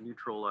you as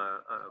neutral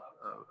a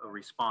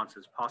response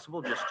as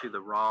possible, just to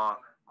the raw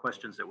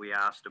questions that we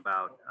asked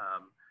about,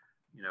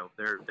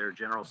 their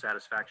general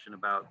satisfaction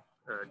about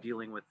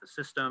dealing with the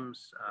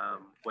systems,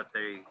 what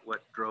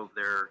drove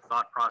their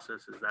thought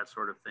processes, that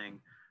sort of thing.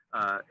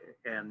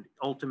 And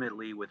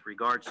ultimately, with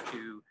regards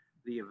to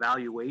the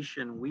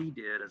evaluation we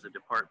did as a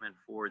department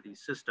for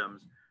these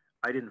systems,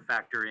 I didn't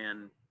factor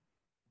in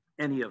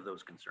any of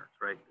those concerns,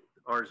 right?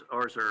 Ours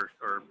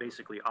are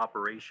basically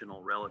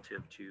operational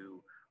relative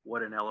to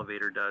what an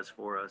elevator does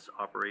for us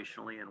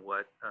operationally and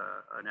what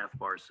an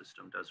FBAR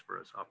system does for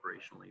us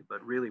operationally.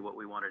 But really what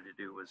we wanted to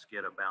do was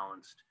get a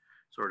balanced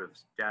sort of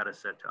data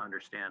set to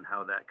understand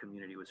how that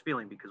community was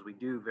feeling, because we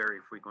do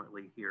very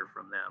frequently hear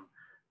from them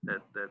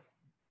that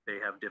they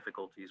have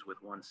difficulties with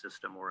one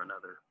system or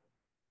another.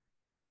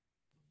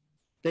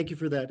 Thank you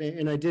for that.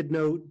 And I did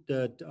note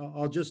that,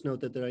 I'll just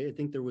note that I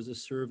think there was a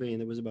survey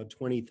and there was about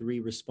 23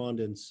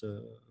 respondents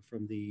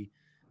from the,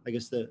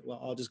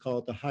 I'll just call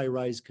it the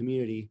high-rise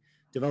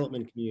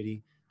development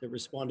community that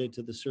responded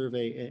to the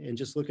survey. And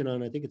just looking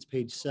on, I think it's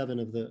page 7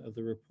 of the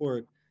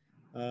report,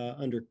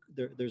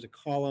 there's a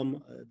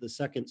column, the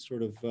second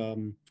sort of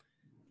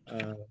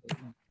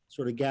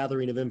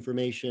gathering of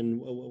information.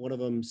 One of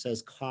them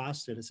says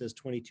cost, and it says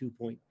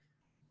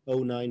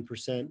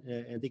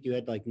 22.09%. I think you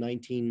had like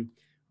 19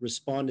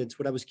 respondents.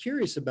 What I was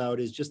curious about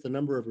is just the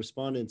number of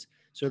respondents.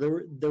 So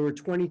there were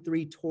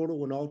 23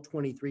 total, and all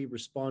 23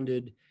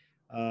 responded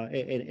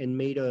and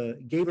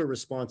gave a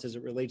response as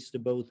it relates to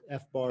both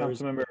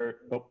FBARs. Councilmember,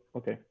 oh,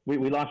 okay.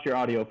 We lost your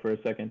audio for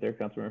a second there,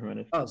 Councilmember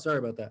Jimenez. Oh, sorry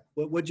about that.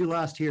 What'd you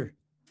last hear?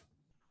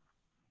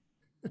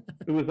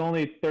 It was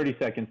only 30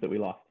 seconds that we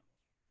lost.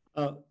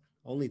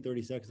 Only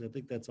 30 seconds. I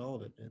think that's all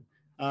of it, man.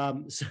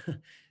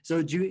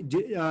 So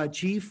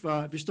Chief,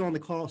 if you're still on the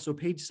call, so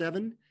page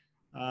 7,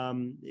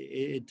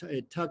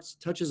 it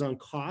touches on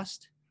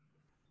cost,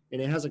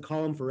 and it has a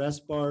column for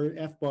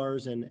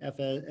FBARs and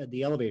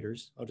the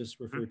elevators. I'll just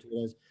refer to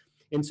it as.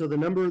 And so the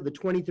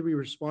 23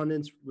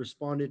 respondents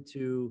responded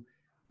to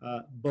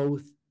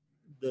both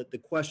the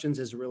questions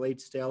as it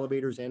relates to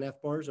elevators and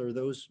FBARs. Are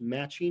those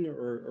matching,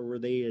 or were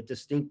they a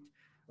distinct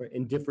or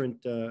in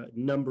different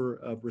number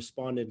of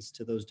respondents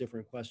to those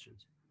different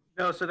questions?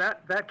 No, so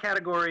that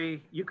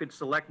category, you could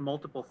select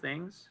multiple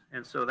things,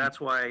 and so that's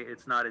why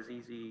it's not as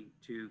easy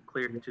to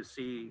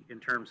see in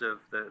terms of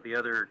the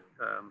other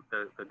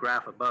the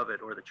graph above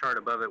it or the chart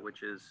above it,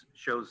 which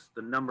shows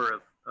the number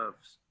of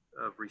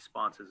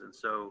responses. And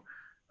so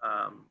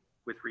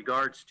with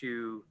regards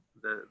to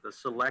the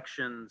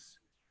selections,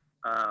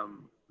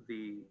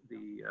 the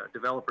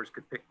developers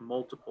could pick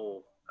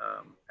multiple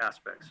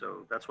aspects.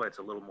 So that's why it's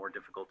a little more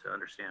difficult to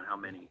understand how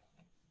many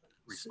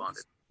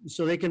responded.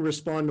 So they can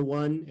respond to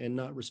one and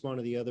not respond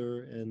to the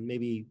other, and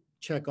maybe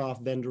check off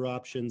vendor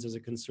options as a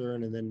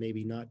concern, and then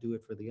maybe not do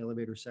it for the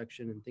elevator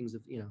section and things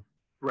of,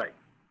 Right.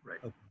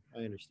 Okay,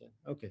 I understand.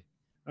 Okay.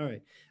 All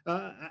right.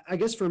 I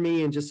guess for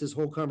me, and just this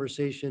whole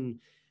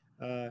conversation,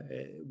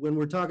 when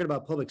we're talking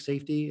about public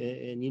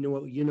safety, and you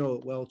know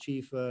it well,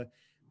 Chief,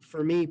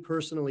 for me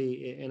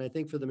personally, and I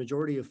think for the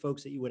majority of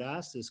folks that you would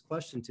ask this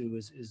question to,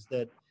 is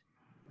that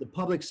the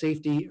public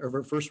safety of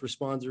our first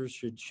responders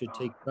should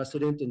take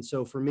precedent. And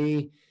so for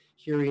me,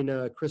 hearing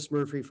Chris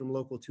Murphy from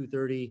Local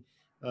 230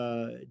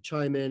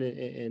 chime in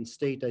and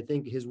state, I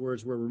think his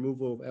words were,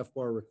 removal of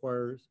FBAR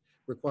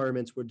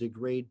requirements would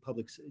degrade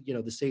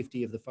the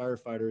safety of the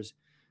firefighters.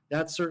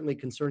 That's certainly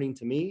concerning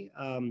to me.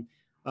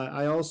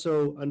 I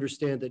also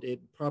understand that it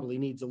probably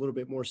needs a little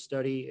bit more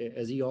study,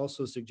 as he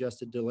also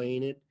suggested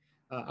delaying it.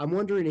 I'm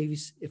wondering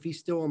if he's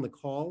still on the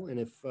call, and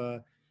if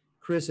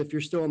Chris, if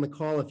you're still on the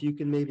call, if you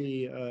can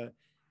maybe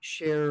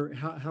share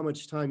how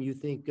much time you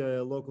think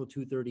Local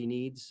 230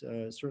 needs.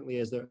 Certainly,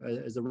 as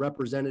the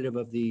representative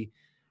of the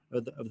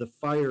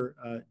fire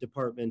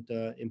department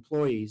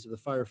employees, of the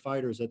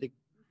firefighters, I think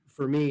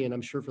for me, and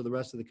I'm sure for the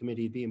rest of the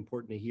committee, it'd be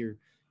important to hear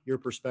your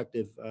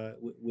perspective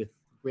with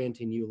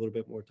granting you a little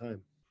bit more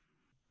time.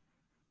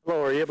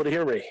 Hello, are you able to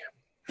hear me?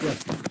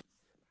 Yes.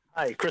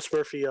 Hi, Chris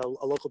Murphy, a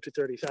Local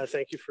 230.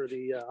 Thank you for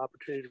the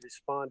opportunity to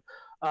respond.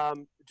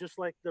 Just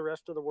like the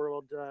rest of the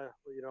world,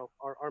 you know,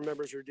 our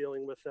members are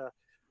dealing with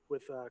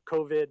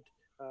COVID.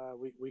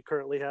 We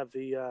currently have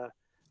the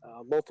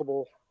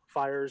multiple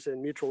fires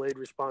and mutual aid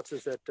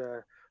responses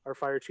that our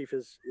fire chief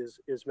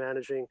is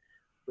managing.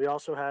 We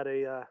also had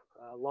a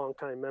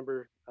longtime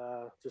member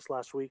just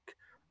last week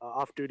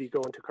off duty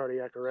go into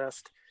cardiac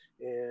arrest,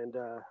 and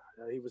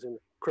he was in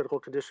critical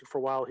condition for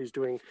a while. He's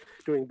doing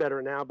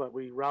better now, but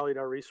we rallied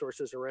our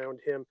resources around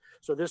him.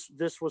 So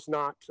this was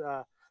not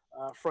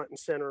front and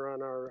center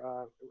on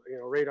our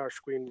radar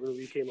screen when we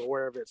became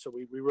aware of it. So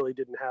we really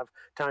didn't have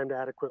time to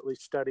adequately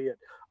study it.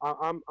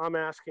 I'm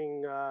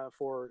asking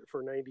for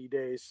 90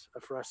 days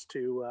for us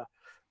to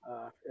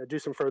do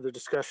some further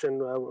discussion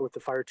with the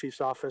fire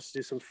chief's office,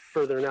 do some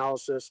further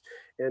analysis,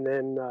 and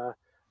then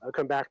I'll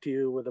come back to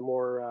you with a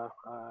more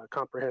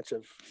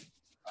comprehensive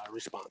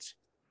response.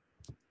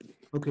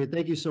 Okay,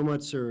 thank you so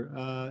much, sir.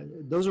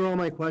 Those are all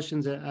my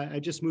questions. I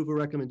just move a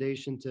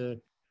recommendation to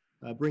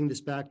bring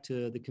this back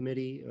to the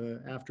committee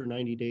after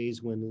 90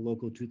 days, when the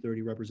Local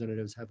 230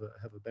 representatives have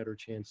a better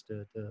chance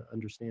to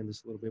understand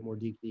this a little bit more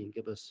deeply and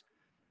give us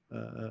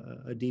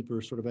a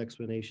deeper sort of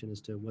explanation as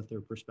to what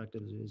their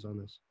perspective is on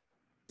this.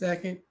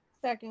 Second.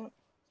 Second.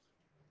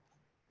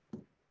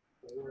 We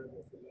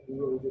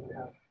really didn't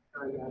have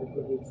time to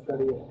adequately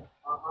study it.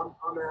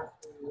 I'm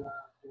asking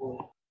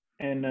for.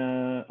 And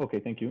okay,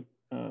 thank you.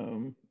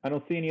 I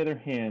don't see any other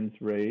hands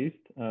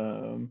raised,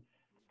 and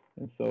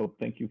so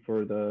thank you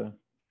for the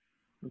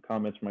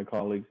comments from my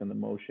colleagues and the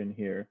motion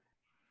here.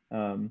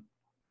 I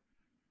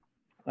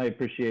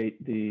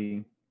appreciate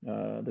the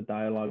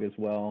dialogue as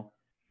well,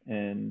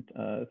 and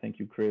thank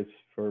you, Chris,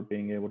 for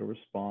being able to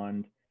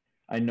respond.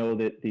 I know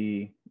that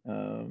the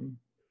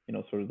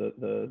sort of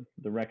the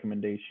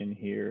recommendation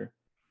here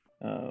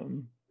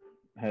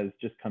has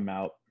just come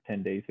out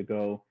 10 days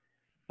ago.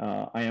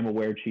 I am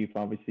aware, Chief,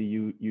 obviously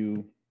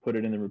you put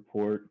it in the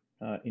report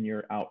in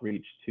your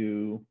outreach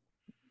to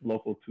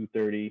Local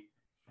 230,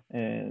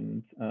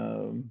 and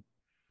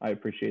I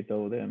appreciate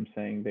though them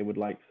saying they would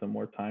like some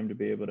more time to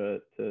be able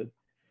to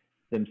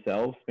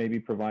themselves maybe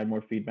provide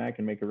more feedback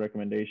and make a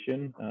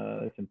recommendation.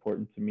 It's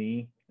important to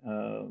me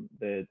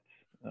that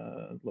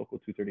Local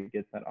 230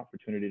 gets that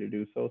opportunity to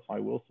do so. So I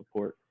will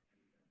support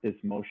this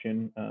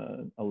motion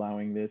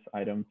allowing this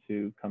item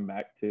to come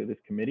back to this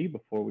committee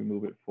before we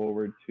move it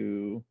forward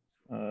to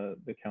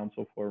the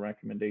council for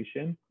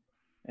recommendation.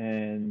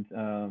 And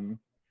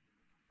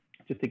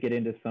just to get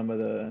into some of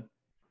the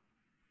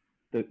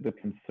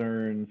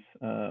concerns,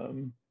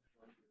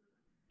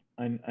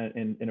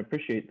 and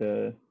appreciate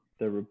the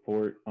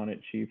report on it,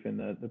 Chief, and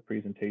the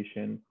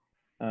presentation.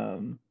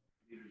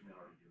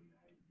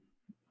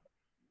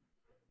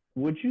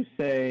 Would you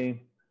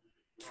say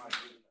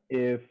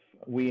if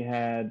we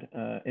had,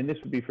 and this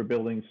would be for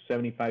buildings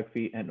 75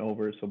 feet and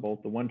over, so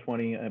both the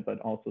 120 but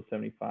also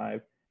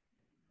 75,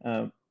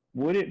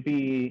 would it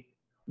be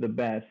the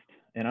best,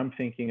 and I'm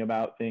thinking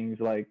about things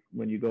like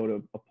when you go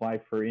to apply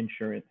for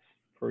insurance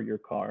for your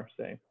car,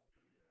 say,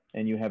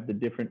 and you have the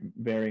different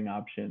varying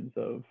options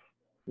of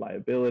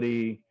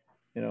liability,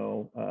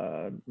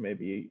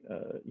 maybe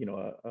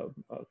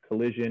a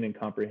collision and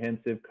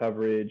comprehensive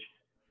coverage,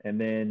 and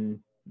then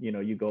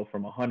you go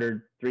from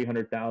 100,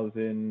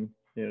 300,000,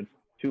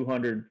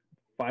 200,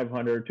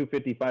 500,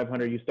 250,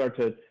 500. You start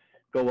to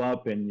go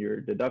up, and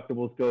your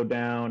deductibles go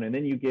down, and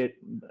then you get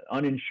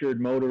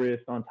uninsured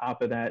motorists on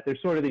top of that.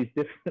 There's sort of these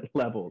different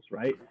levels,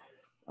 right?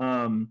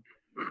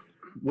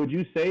 Would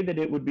you say that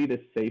it would be the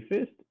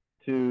safest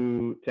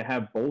to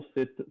have both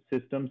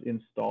systems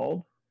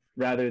installed,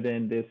 rather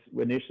than this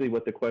initially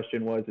what the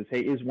question was is,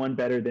 hey, is one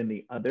better than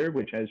the other,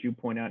 which, as you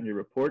point out in your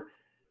report,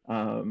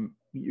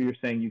 you're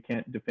saying you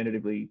can't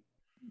definitively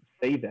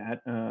say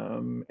that.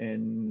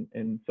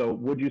 And so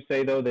would you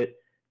say, though, that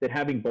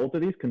having both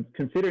of these,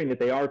 considering that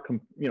they are,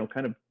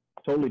 kind of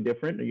totally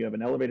different, you have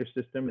an elevator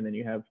system and then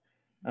you have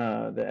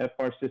the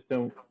FR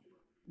system,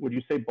 would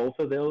you say both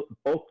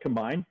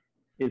combined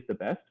is the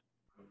best?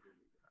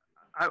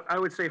 I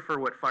would say for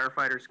what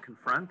firefighters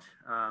confront,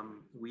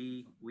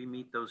 we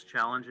meet those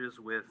challenges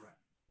with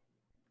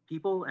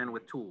people and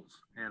with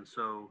tools. And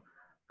so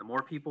the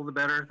more people, the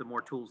better, the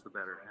more tools, the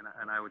better.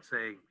 And I would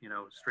say,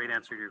 straight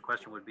answer to your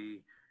question would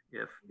be,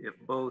 if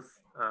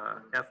both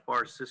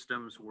FBAR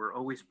systems were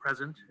always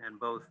present and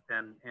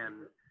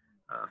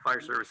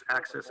fire service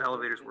access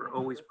elevators were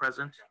always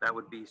present, that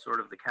would be sort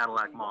of the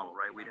Cadillac model,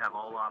 right? We'd have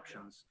all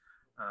options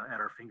at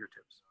our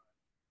fingertips.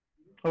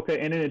 Okay,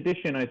 and in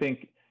addition, I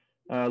think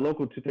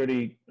Local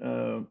 230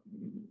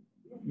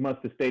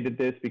 must have stated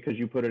this because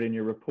you put it in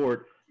your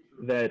report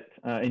that,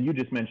 and you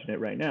just mentioned it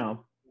right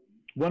now,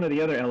 one of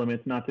the other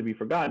elements not to be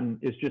forgotten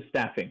is just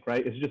staffing,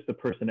 right? It's just the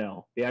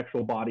personnel, the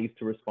actual bodies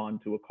to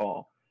respond to a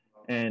call.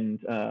 And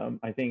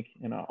I think,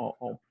 and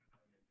I'll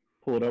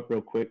pull it up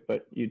real quick,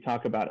 but you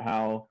talk about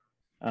how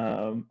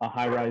a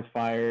high-rise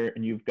fire,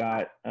 and you've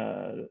got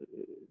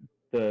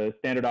the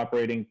standard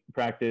operating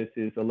practice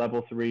is a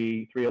level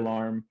 3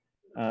 alarm.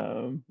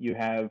 You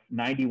have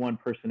 91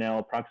 personnel,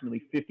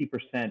 approximately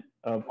 50%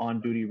 of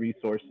on-duty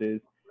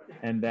resources,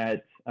 and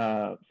that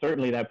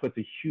certainly that puts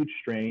a huge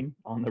strain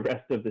on the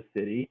rest of the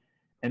city.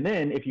 And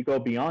then if you go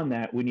beyond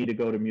that, we need to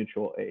go to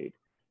mutual aid.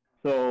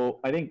 So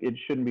I think it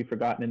shouldn't be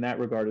forgotten in that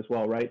regard as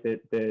well, right?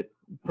 That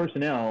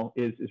personnel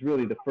is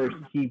really the first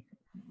key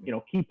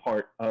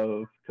part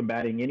of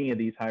combating any of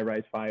these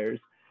high-rise fires.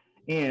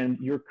 And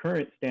your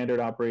current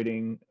standard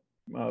operating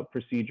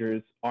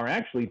procedures are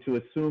actually to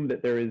assume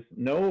that there is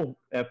no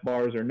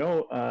FBARs or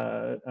no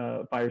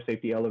fire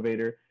safety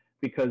elevator,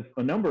 because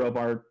a number of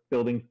our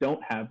buildings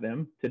don't have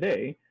them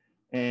today,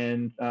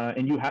 and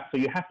you have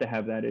to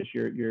have that as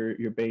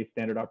your base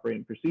standard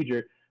operating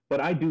procedure. But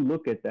I do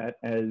look at that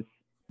as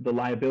the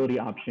liability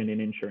option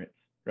in insurance,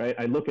 right?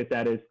 I look at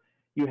that as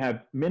you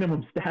have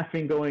minimum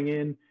staffing going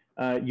in,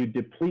 you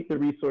deplete the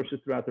resources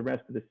throughout the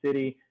rest of the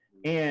city,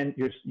 and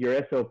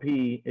your SOP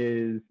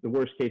is the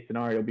worst case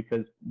scenario,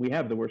 because we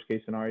have the worst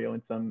case scenario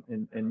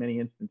in many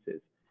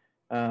instances.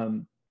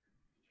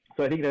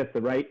 So I think that's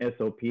the right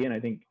SOP, and I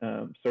think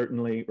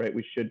certainly, right,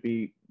 we should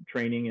be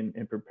training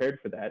and prepared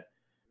for that.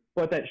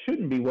 But that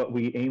shouldn't be what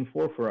we aim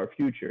for our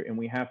future, and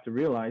we have to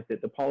realize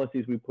that the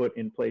policies we put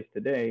in place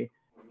today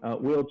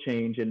will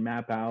change and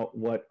map out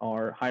what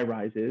our high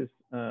rises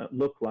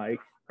look like,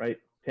 right,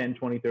 10,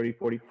 20, 30,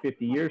 40,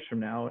 50 years from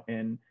now,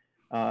 and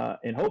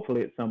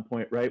hopefully at some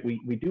point, right,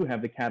 we do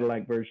have the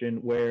Cadillac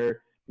version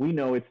where we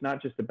know it's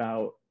not just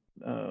about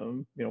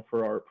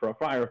for our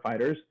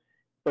firefighters,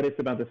 but it's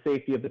about the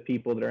safety of the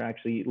people that are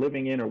actually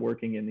living in or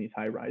working in these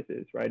high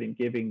rises, right? And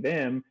giving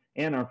them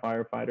and our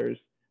firefighters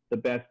the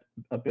best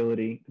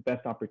ability, the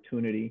best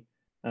opportunity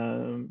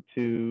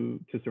to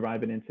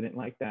survive an incident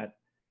like that.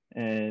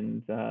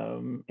 And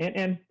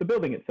the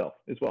building itself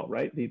as well,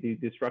 right?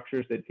 The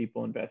structures that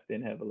people invest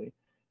in heavily.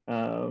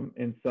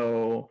 And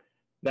so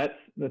that's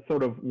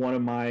sort of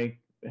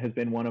has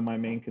been one of my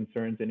main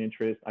concerns and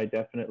interests. I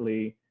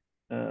definitely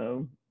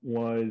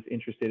was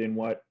interested in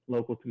what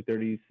Local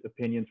 230's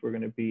opinions were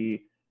going to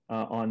be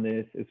on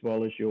this, as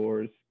well as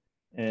yours.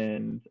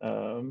 And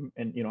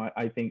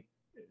I think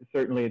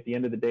certainly at the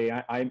end of the day,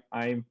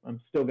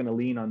 I'm still going to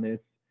lean on this.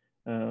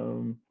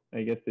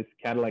 I guess this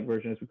Cadillac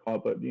version, as we call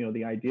it, but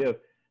the idea of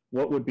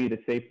what would be the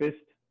safest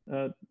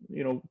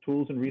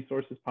tools and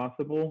resources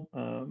possible,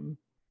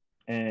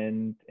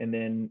 and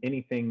then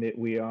anything that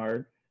we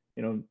are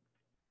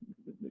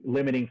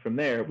limiting from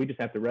there, we just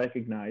have to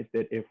recognize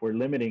that if we're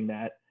limiting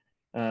that,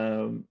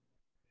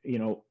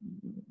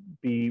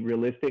 be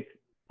realistic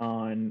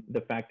on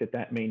the fact that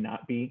that may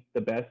not be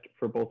the best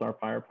for both our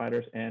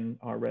firefighters and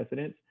our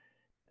residents,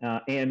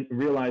 and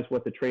realize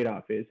what the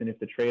trade-off is. And if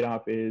the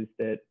trade-off is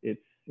that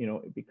it's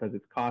because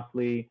it's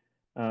costly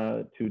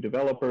to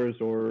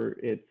developers, or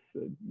it's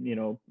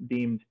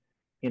deemed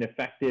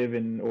ineffective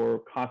or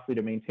costly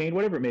to maintain,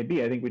 whatever it may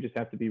be, I think we just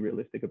have to be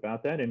realistic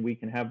about that, and we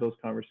can have those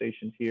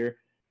conversations here,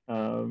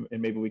 and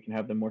maybe we can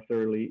have them more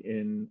thoroughly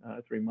in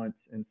 3 months.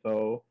 And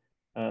so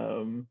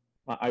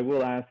I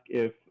will ask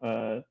if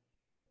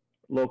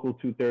Local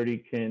 230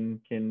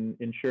 can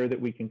ensure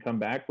that we can come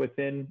back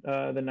within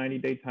the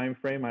 90-day time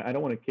frame. I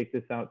don't want to kick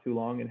this out too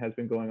long. It has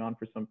been going on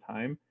for some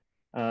time.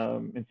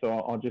 And so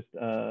I'll just,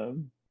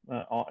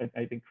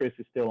 I think Chris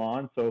is still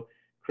on. So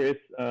Chris,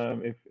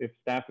 if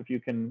staff, if you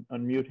can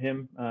unmute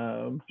him,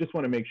 just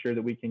want to make sure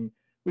that we can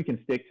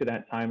stick to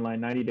that timeline.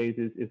 90 days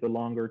is a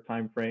longer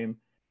time frame.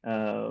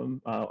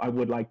 I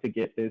would like to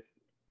get this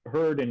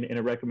heard in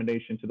a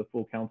recommendation to the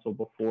full council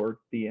before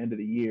the end of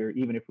the year,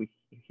 even if we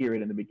hear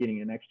it in the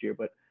beginning of next year.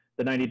 But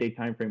the 90-day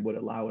time frame would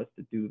allow us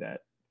to do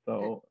that.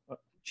 So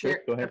Chris,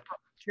 go ahead.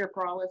 Chair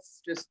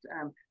Perales, just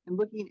in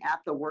looking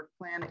at the work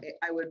plan,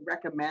 I would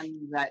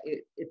recommend that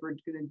if we're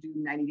going to do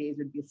 90 days, it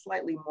would be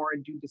slightly more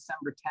due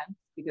December 10th,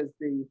 because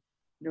the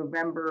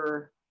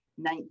November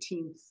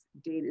 19th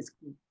date is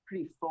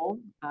pretty full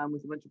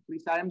with a bunch of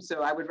police items.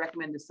 So I would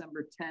recommend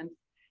December 10th.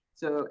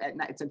 So at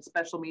night, it's a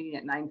special meeting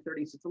at 9:30,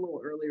 so it's a little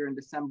earlier in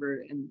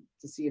December, and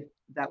to see if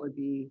that would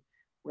be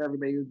where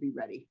everybody would be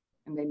ready,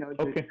 and they know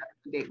the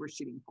date we're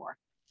shooting for.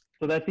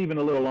 So that's even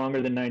a little longer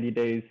than 90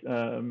 days.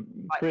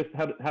 Chris,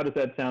 how does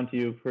that sound to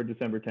you for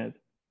December 10th?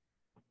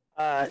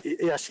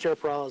 Yes, Chair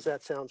Perales,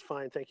 that sounds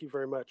fine. Thank you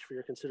very much for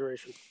your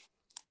consideration.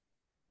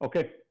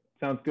 Okay,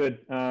 sounds good.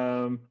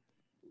 And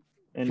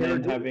Chair,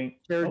 then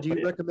Chair, do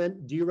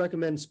you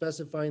recommend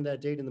specifying that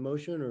date in the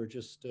motion, or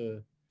just?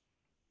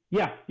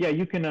 Yeah,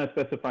 you can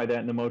specify that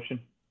in the motion.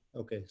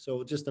 Okay,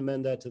 so just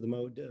amend that to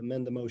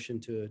amend the motion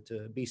to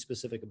be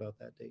specific about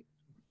that date.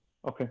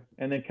 Okay,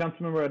 and then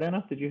Councilmember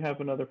Arena, did you have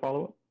another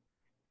follow-up?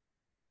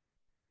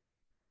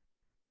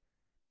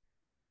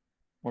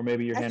 Or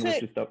maybe your hand was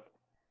just up.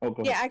 Oh,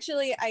 go ahead. Yeah,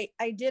 actually,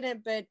 I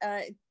didn't, but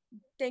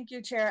thank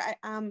you, Chair.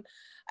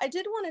 I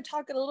did want to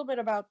talk a little bit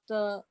about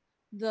the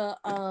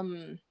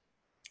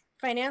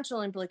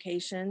financial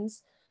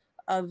implications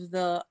of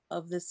the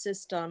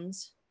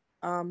systems.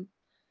 And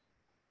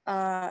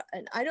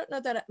I don't know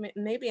that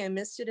maybe I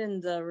missed it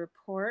in the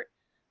report.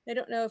 I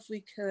don't know if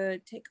we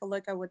could take a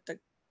look at what the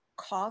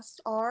costs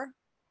are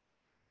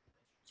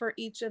for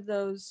each of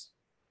those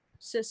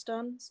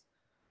systems.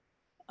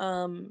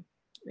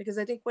 Because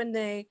I think when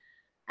they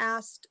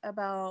asked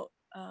about,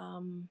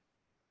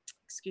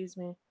 excuse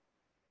me,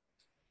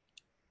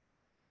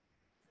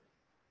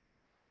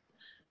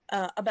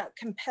 about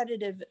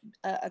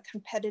a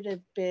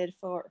competitive bid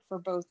for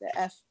both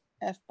the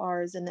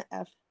FBARS and the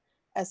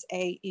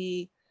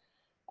FSAE.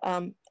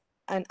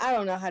 And I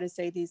don't know how to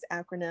say these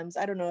acronyms.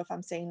 I don't know if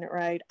I'm saying it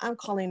right. I'm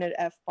calling it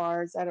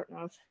FBARS. I don't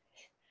know if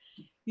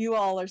you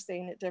all are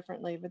saying it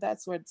differently, but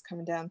that's what it's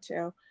coming down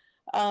to.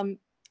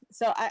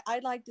 So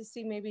I'd like to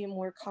see maybe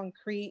more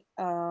concrete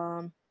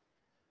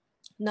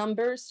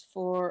numbers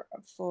for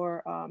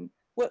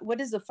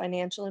what is the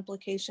financial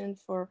implication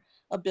for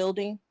a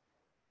building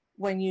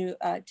when you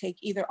take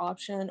either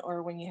option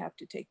or when you have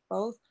to take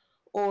both,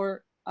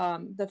 or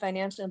the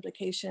financial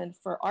implication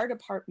for our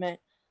department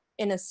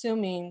in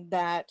assuming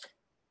that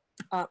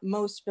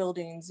most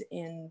buildings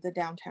in the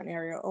downtown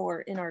area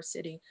or in our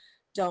city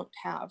don't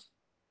have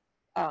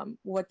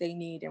what they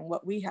need and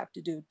what we have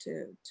to do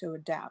to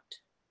adapt.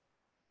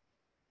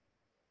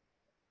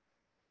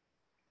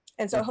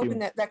 And so hoping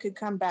that could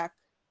come back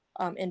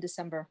in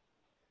December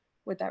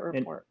with that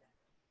report.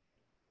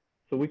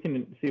 So we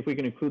can see if we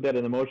can include that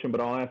in the motion,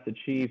 but I'll ask the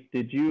chief,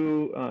 did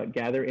you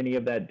gather any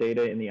of that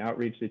data in the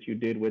outreach that you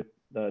did with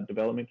the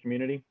development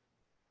community?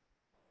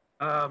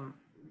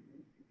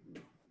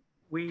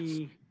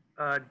 We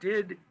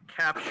did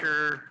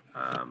capture,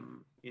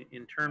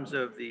 in terms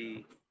of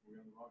the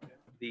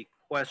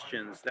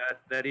questions,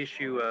 that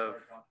issue of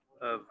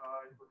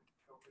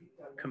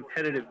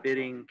competitive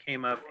bidding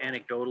came up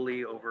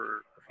anecdotally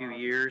over a few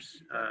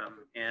years,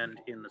 and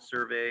in the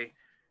survey,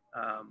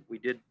 we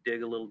did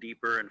dig a little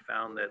deeper and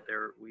found that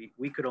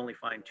we could only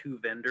find 2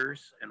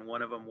 vendors, and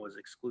one of them was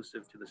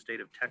exclusive to the state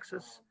of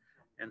Texas.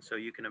 And so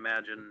you can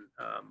imagine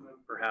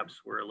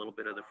perhaps where a little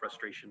bit of the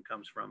frustration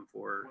comes from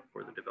for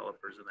the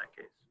developers in that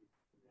case.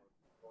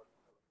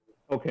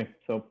 Okay,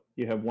 so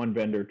you have one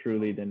vendor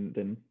truly,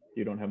 then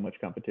you don't have much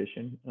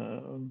competition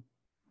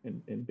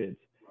in bids.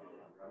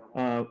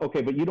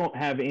 Okay, but you don't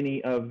have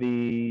any of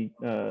the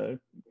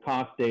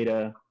cost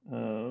data,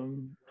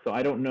 so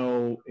I don't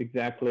know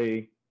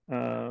exactly,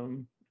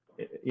 you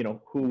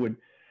know, who would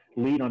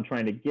lead on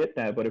trying to get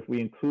that. But if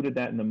we included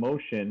that in the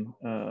motion,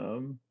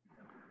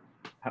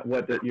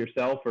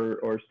 yourself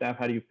or staff,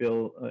 how do you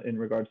feel in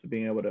regards to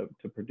being able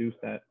to produce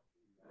that?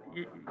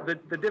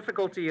 The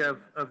difficulty of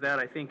that,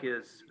 I think,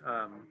 is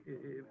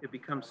it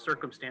becomes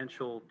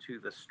circumstantial to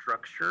the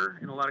structure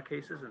in a lot of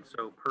cases, and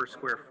so per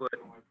square foot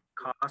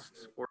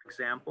costs, for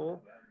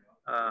example,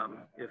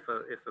 if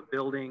a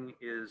building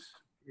is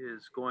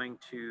going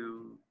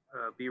to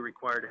be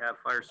required to have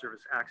fire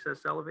service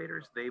access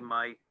elevators, they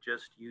might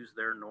just use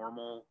their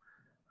normal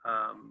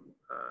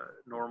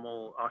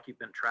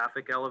occupant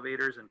traffic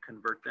elevators and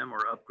convert them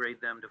or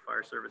upgrade them to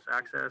fire service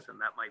access,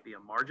 and that might be a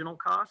marginal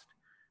cost.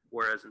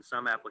 Whereas in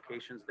some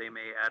applications, they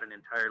may add an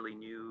entirely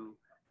new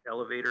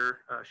elevator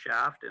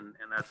shaft, and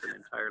that's an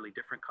entirely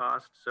different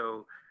cost.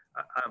 So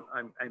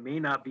I may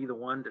not be the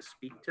one to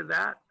speak to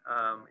that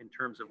in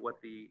terms of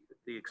what the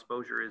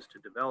exposure is to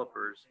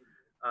developers.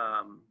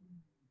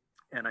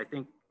 And I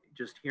think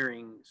just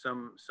hearing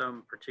some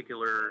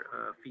particular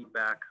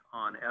feedback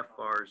on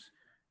FBARs,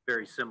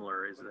 very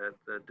similar, is that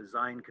the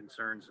design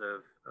concerns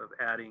of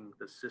adding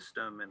the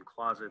system and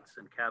closets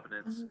and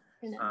cabinets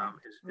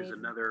is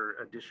another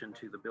addition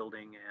to the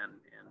building, and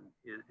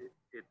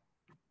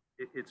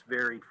it's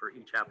varied for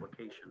each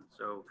application.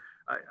 So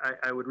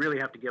I would really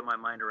have to get my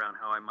mind around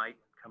how I might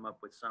come up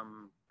with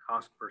some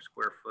cost per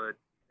square foot,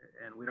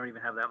 and we don't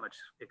even have that much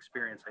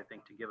experience, I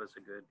think, to give us a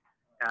good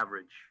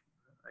average,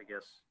 I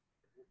guess,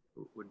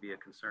 would be a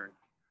concern.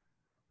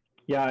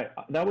 Yeah,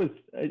 that was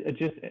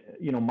just,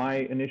 you know, my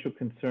initial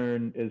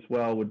concern as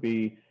well would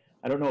be,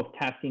 I don't know if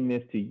tasking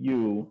this to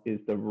you is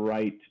the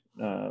right,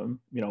 you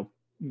know,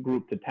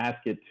 group to task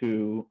it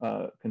to,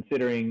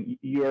 considering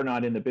you're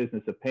not in the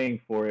business of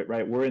paying for it,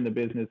 right? We're in the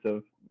business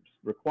of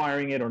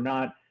requiring it or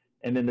not,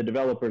 and then the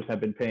developers have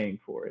been paying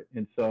for it.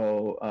 And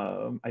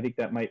so I think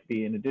that might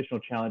be an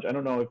additional challenge. I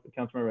don't know if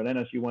Councilmember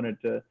Arenas, you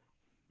wanted to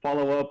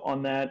follow up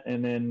on that,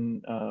 and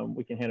then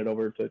we can hand it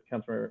over to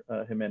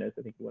Councilmember Jimenez.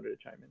 I think you wanted to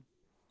chime in.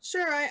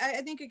 Sure,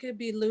 I think it could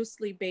be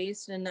loosely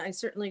based, and I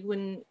certainly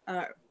wouldn't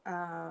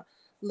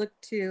look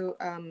to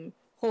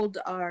hold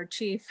our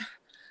chief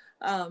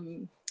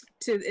to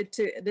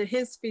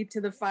his feet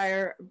to the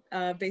fire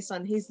based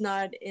on he's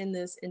not in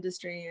this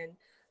industry,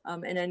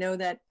 and I know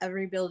that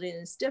every building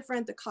is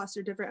different, the costs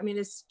are different. I mean,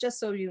 it's just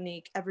so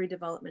unique. Every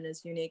development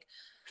is unique,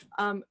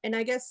 and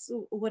I guess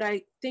what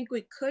I think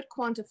we could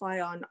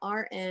quantify on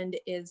our end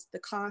is the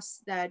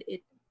costs that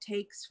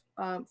takes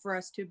for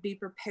us to be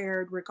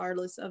prepared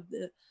regardless of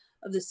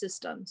the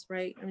systems,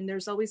 right? I mean,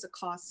 there's always a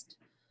cost,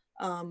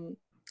 and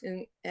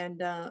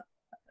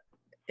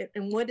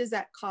what does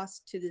that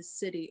cost to the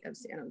city of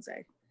San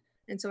Jose?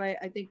 And so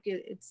I think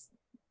it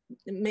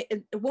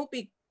won't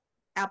be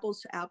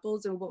apples to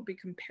apples, it won't be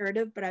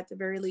comparative, but at the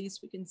very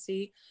least we can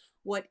see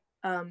what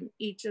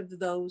each of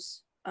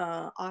those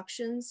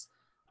options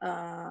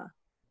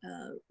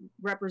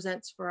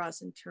represents for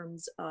us in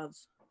terms of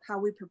how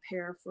we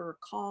prepare for a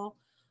call.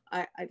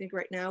 I think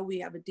right now we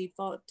have a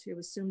default to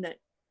assume that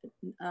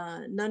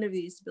none of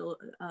these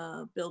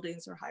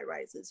buildings or high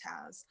rises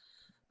has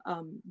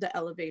the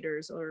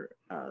elevators or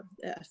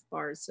the F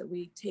bars. So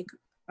we take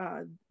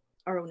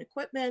our own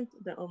equipment,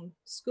 the own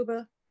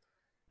scuba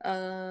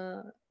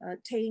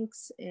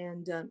tanks,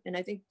 and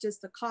I think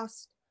just the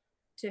cost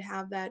to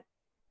have that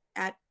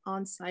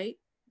on site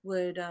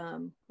would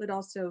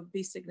also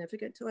be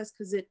significant to us,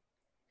 because it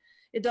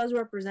does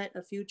represent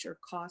a future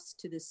cost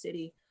to the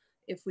city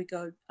if we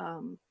go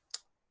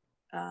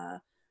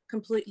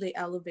completely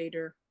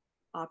elevator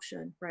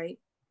option, right?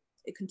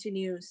 It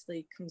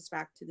continuously comes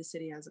back to the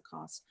city as a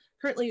cost.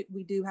 Currently,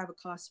 we do have a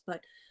cost,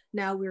 but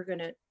now we're going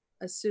to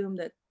assume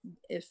that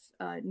if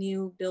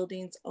new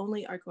buildings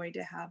only are going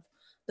to have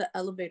the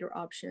elevator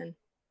option,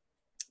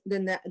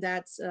 then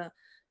that's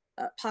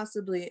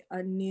possibly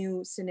a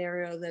new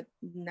scenario that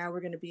now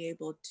we're going to be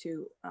able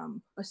to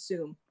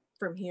assume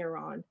from here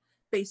on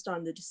based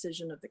on the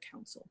decision of the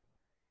council.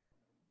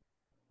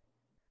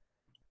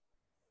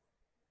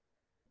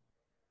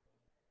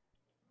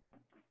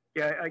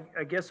 Yeah,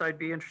 I guess I'd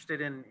be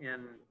interested in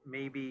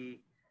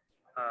maybe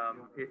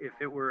if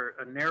it were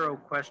a narrow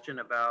question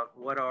about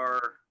what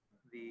are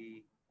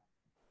the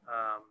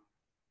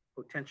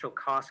potential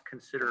cost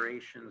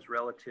considerations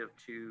relative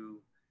to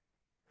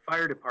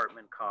fire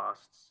department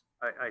costs,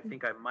 I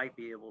think I might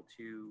be able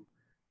to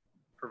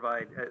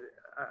provide.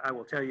 I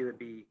will tell you it'd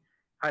be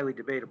highly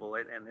debatable,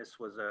 and this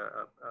was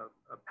a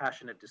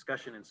passionate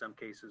discussion in some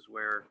cases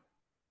where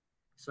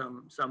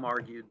some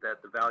argued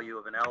that the value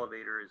of an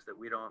elevator is that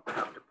we don't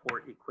have to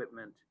port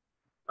equipment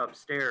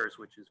upstairs,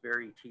 which is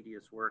very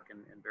tedious work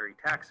and very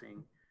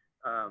taxing.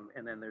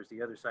 And then there's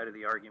the other side of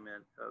the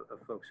argument of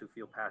folks who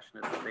feel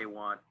passionate that they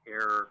want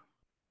air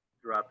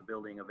throughout the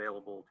building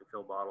available to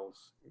fill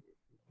bottles,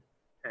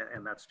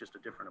 and that's just a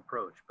different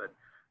approach. But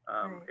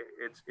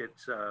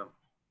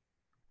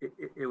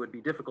it would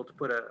be difficult to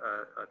put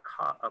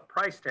a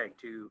price tag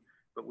to,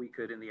 but we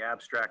could, in the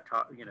abstract,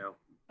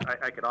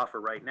 I could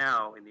offer right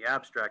now, in the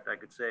abstract, I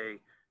could say,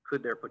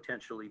 could there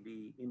potentially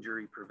be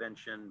injury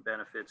prevention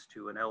benefits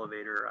to an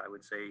elevator? I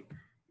would say,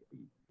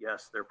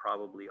 yes, there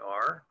probably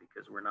are,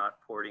 because we're not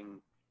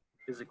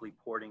physically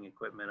porting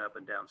equipment up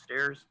and down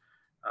stairs.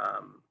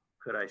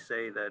 Could I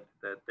say that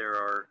there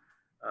are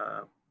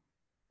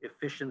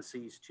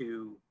efficiencies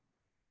to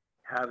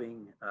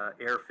having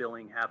air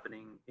filling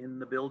happening in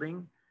the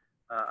building?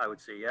 I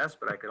would say yes,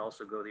 but I could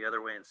also go the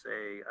other way and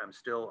say I'm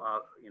still,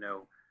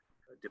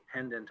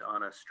 dependent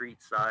on a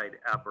street side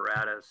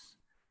apparatus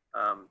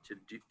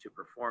to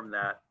perform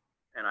that,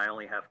 and I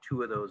only have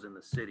 2 of those in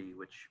the city,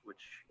 which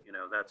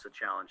that's a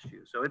challenge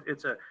too. So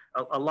it's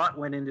a lot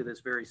went into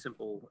this very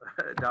simple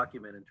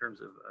document in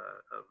terms of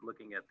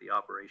looking at the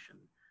operation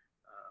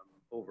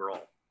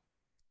overall.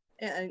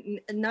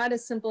 Not a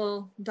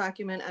simple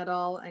document at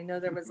all. I know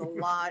there was a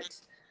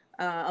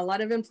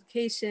lot of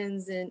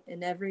implications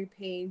in every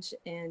page,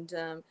 and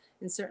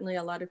certainly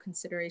a lot of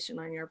consideration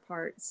on your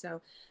part.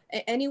 So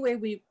any way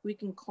we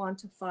can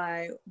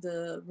quantify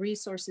the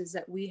resources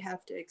that we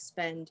have to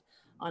expend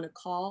on a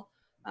call,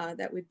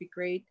 that would be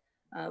great.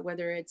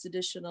 Whether it's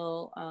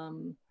additional,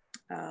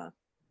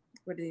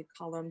 what do you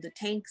call them? The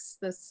tanks,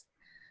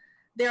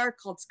 they are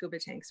called scuba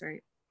tanks,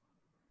 right?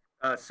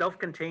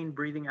 Self-contained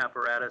breathing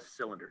apparatus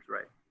cylinders,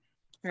 right?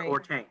 Right. Or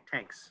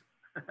tanks.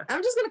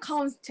 I'm just gonna call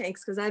them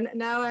tanks, because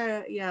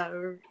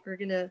we're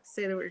gonna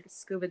say that we're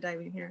scuba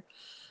diving here.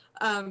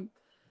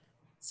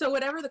 So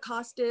whatever the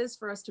cost is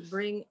for us to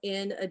bring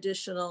in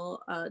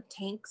additional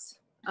tanks,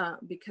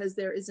 because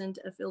there isn't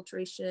a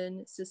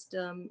filtration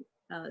system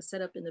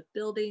set up in the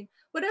building,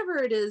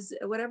 whatever it is,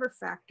 whatever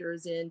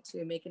factors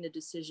into making a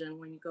decision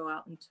when you go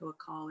out into a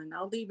call, and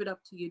I'll leave it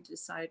up to you to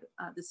decide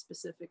the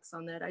specifics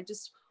on that. I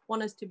just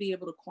want us to be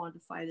able to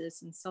quantify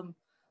this in some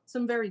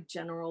very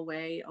general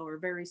way, or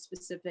very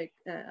specific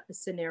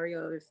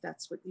scenario, if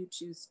that's what you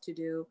choose to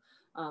do,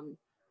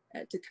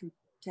 to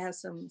have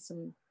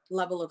some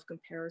level of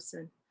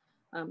comparison.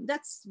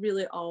 That's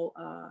really all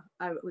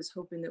I was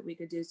hoping that we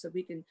could do, so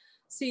we can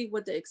see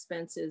what the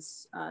expense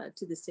is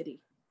to the city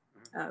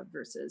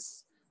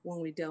versus when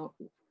we don't,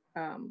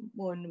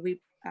 when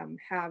we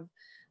have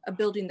a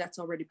building that's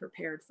already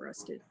prepared for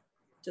us to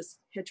just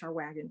hitch our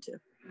wagon to.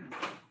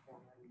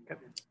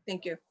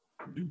 Thank you.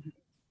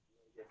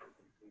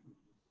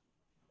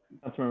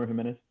 Councilmember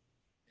Jimenez.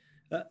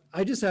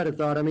 I just had a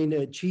thought. I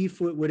mean,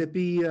 Chief, would it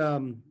be,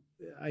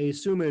 I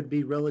assume it'd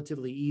be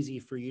relatively easy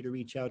for you to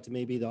reach out to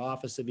maybe the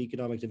Office of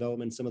Economic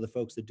Development, some of the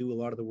folks that do a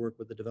lot of the work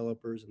with the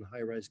developers and the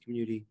high-rise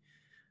community,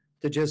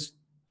 to just,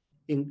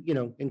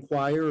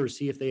 inquire or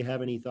see if they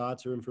have any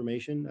thoughts or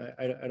information.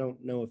 I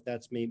don't know if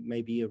that's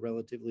maybe a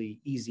relatively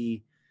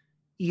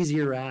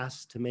easier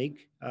ask to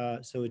make.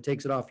 So it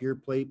takes it off your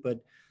plate, but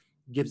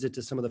gives it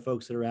to some of the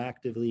folks that are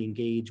actively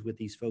engaged with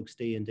these folks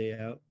day in, day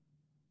out.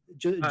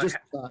 Just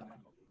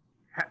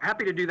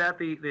happy to do that.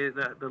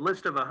 The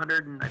list of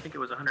 100, and I think it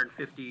was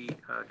 150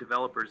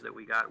 developers that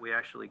we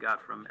actually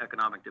got from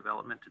economic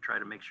development to try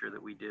to make sure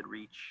that we did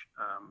reach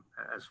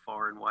as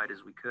far and wide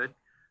as we could.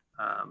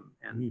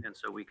 And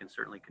so we can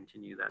certainly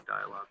continue that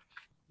dialogue.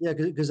 Yeah,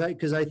 because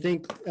I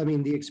think, I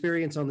mean, the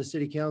experience on the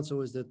city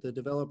council is that the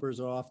developers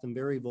are often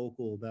very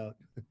vocal about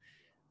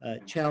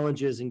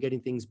challenges in getting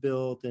things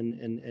built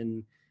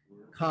and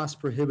cost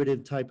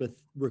prohibitive type of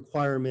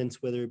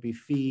requirements, whether it be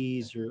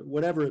fees or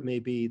whatever it may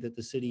be that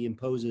the city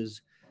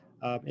imposes.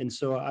 And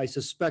so I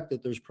suspect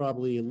that there's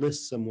probably a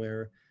list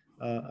somewhere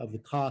of the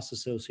costs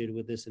associated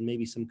with this and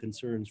maybe some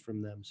concerns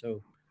from them.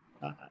 So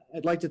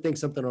I'd like to think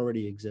something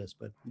already exists,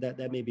 but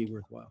that may be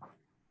worthwhile.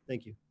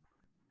 Thank you.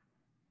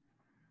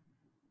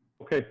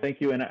 Okay, thank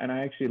you. And I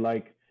actually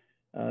like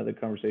the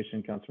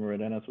conversation Councilmember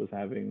Arenas was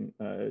having,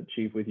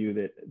 Chief, with you,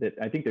 that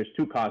I think there's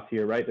two costs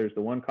here, right? There's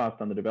the one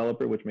cost on the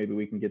developer, which maybe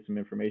we can get some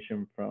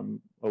information from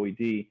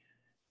OED.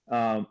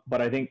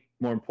 But I think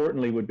more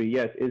importantly would be,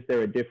 yes, is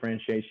there a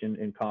differentiation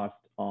in cost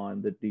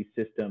on these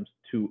systems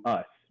to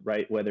us,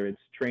 right? Whether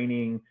it's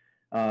training,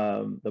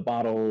 the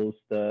bottles,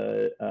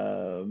 the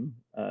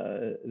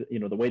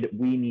way that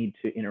we need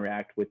to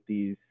interact with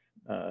these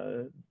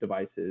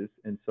devices.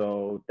 And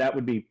so that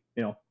would be,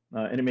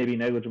 and it may be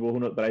negligible,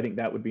 who knows, but I think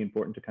that would be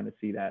important to kind of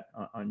see that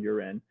on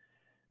your end.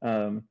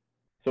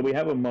 So we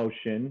have a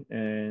motion,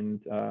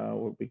 and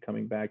we'll be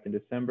coming back in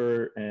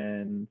December,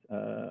 and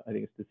I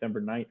think it's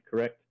December 9th,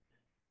 correct?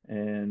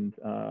 And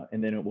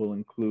then it will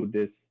include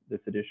this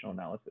additional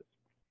analysis.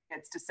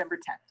 It's December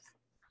 10th.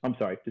 I'm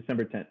sorry,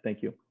 December 10th.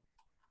 Thank you.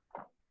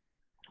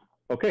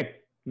 Okay,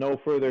 no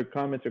further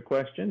comments or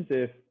questions.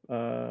 If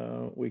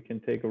we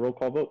can take a roll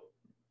call vote.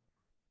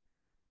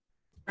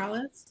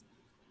 Morales?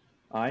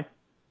 Aye.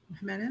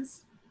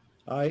 Jimenez?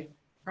 Aye.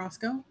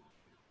 Roscoe?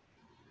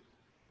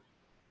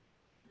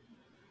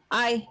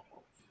 Aye.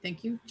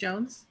 Thank you.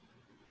 Jones?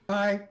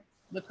 Aye.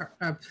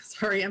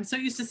 Sorry, I'm so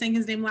used to saying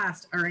his name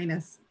last.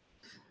 Arenas?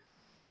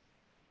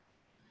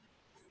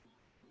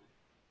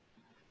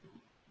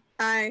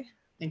 Aye.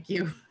 Thank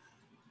you.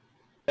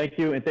 Thank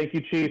you, and thank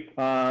you, Chief.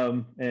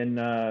 And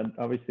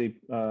obviously,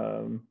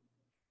 all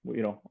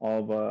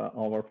of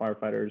our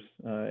firefighters,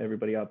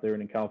 everybody out there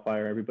in Cal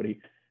Fire,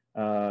 everybody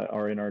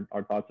are in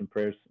our thoughts and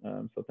prayers.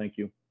 So thank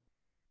you.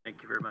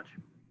 Thank you very much.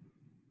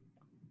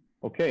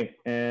 Okay,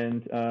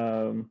 and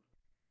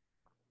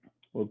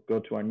we'll go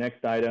to our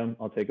next item.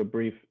 I'll take a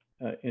brief,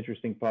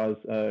 interesting pause.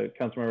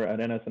 Councilmember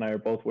Arenas and I are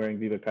both wearing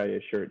Viva Calle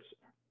shirts,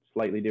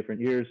 slightly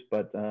different years,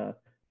 but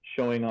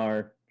showing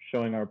our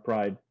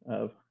pride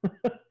of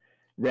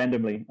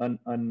randomly,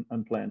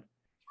 unplanned.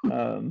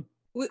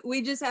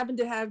 We just happen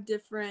to have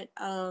different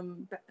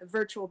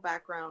virtual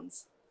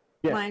backgrounds.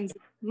 Yeah.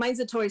 Mine's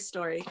a Toy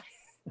Story.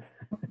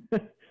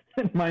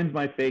 Mine's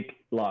my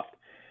fake loft.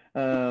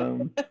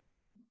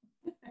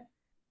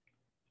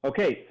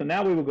 Okay, so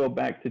now we will go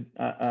back to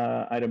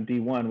item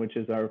D1, which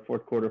is our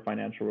fourth quarter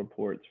financial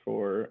reports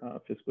for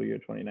fiscal year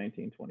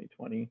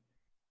 2019-2020.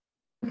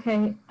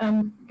 Okay,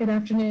 good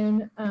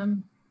afternoon,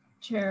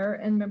 Chair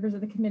and members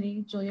of the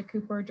committee. Julia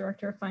Cooper,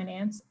 Director of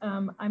Finance.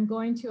 I'm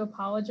going to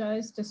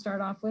apologize to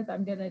start off with.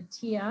 I'm going to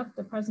tee up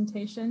the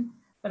presentation,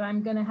 but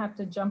I'm going to have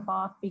to jump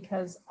off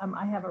because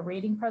I have a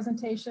rating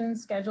presentation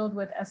scheduled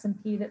with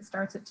S&P that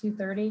starts at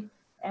 2:30,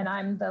 and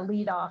I'm the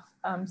lead off.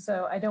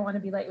 So I don't want to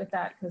be late with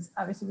that because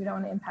obviously we don't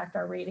want to impact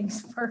our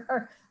ratings for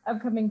our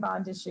upcoming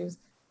bond issues.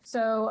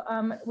 So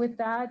with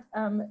that,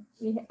 and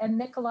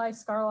Nikolai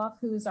Skarloff,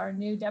 who is our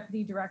new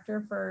Deputy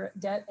Director for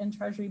Debt and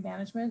Treasury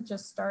Management,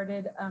 just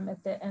started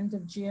at the end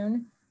of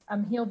June.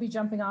 He'll be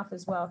jumping off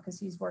as well because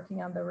he's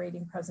working on the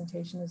rating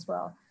presentation as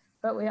well.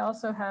 But we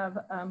also have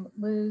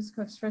Luz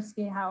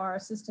Kostrisky, our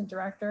Assistant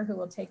Director, who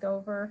will take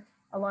over,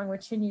 along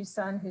with Chinyu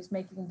Sun, who's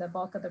making the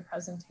bulk of the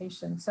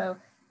presentation. So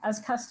as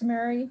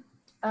customary,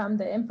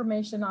 the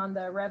information on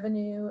the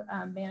revenue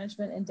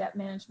management and debt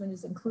management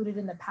is included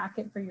in the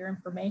packet for your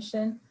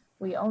information.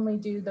 We only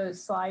do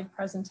those slide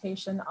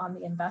presentation on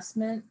the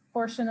investment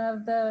portion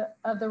of the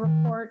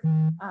report.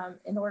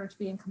 In order to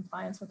be in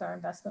compliance with our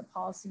investment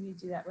policy, we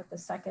do that with the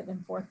second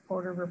and fourth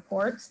quarter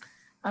reports.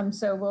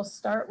 So we'll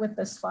start with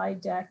the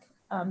slide deck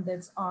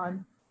that's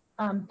on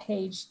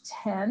page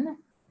 10,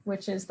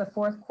 which is the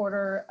fourth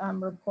quarter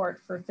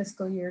report for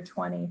fiscal year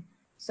 20.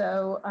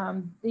 So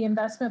the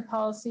investment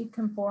policy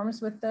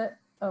conforms with the,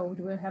 oh,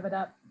 do we have it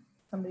up?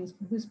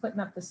 Who's putting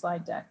up the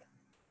slide deck?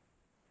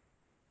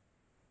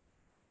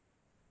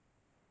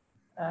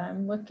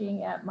 I'm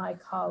looking at my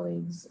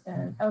colleagues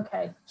and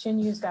okay,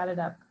 Chinyu's got it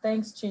up.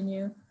 Thanks,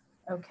 Chinyu.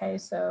 Okay,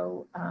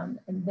 so, and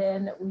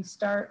then we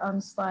start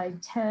on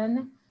slide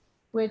 10,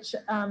 which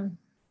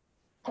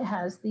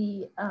has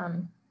the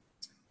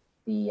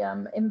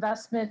The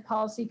investment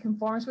policy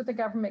conforms with the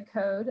government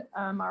code.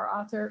 Our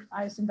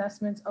authorized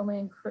investments only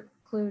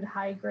include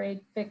high-grade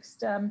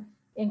fixed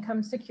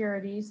income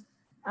securities.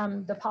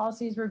 The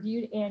policy is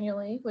reviewed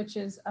annually, which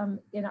is in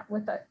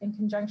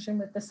conjunction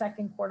with the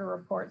second quarter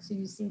report. So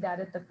you see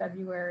that at the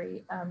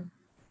February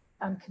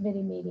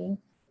committee meeting,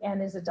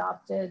 and is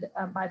adopted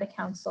by the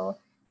council.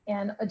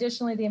 And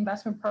additionally, the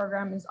investment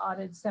program is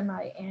audited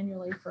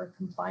semi-annually for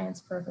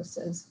compliance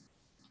purposes.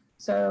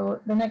 So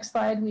the next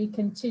slide, we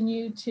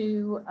continue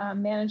to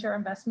manage our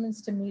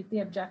investments to meet the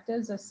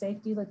objectives of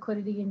safety,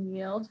 liquidity, and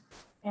yield.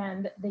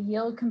 And the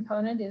yield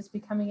component is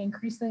becoming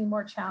increasingly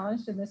more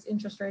challenged in this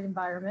interest rate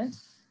environment.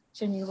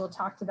 Chinyu will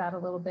talk to that a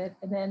little bit.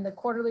 And then the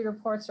quarterly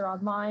reports are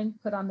online,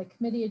 put on the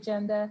committee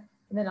agenda,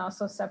 and then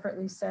also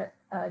separately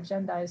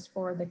agendized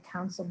for the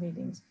council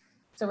meetings.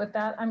 So with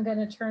that, I'm going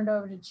to turn it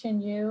over to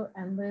Chinyu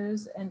and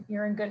Luz, and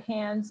you're in good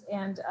hands,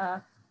 and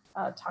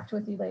talk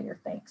with you later.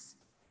 Thanks.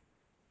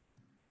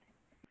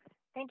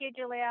 Thank you,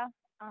 Julia.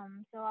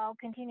 So I'll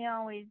continue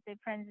on with the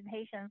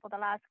presentation for the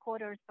last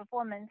quarter's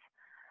performance.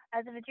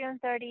 As of June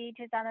 30,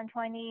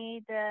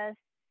 2020, the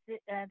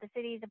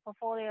city's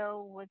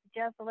portfolio was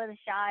just a little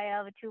shy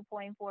of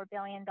 $2.4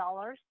 billion.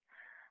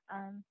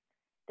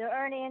 The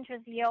earned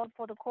interest yield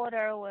for the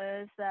quarter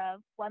was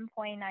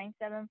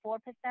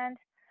 1.974%,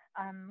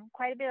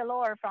 quite a bit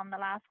lower from the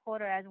last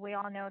quarter. As we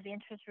all know, the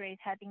interest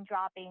rates have been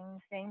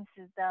dropping since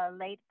the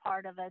late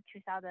part of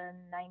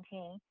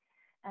 2019.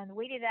 And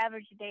weighted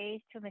average days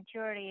to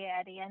maturity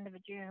at the end of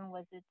June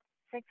was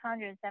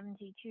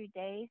 672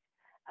 days,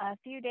 a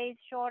few days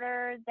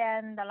shorter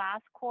than the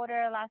last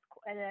quarter.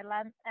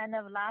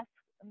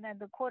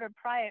 The quarter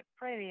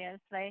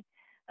previously,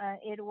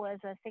 it was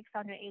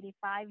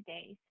 685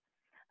 days.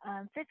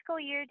 Fiscal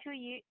year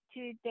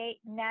to date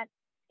net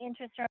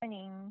interest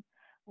earning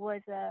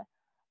was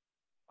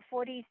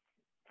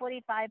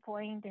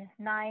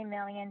 $45.9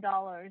 million,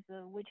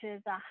 which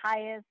is the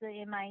highest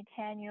in my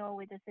tenure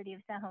with the city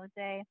of San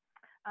Jose.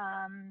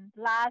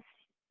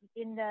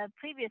 In the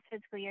previous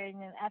fiscal year, in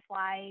the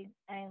FY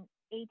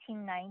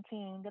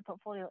 18-19, the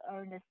portfolio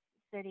earned the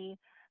city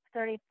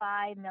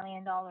 $35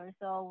 million.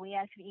 So we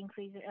actually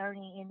increased the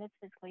earning in this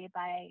fiscal year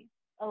by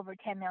over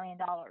 $10 million.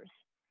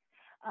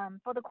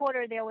 For the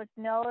quarter, there was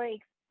no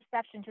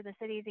exception to the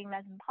city's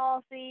investment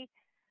policy.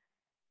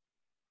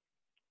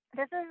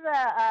 This is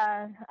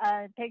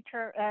a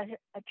picture, a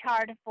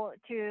chart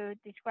to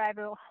describe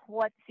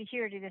what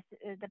security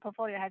the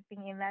portfolio has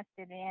been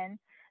invested in.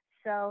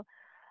 So,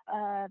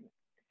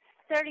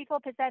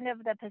 34%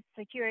 of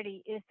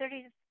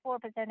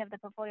the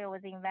portfolio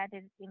was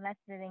invested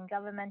in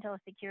governmental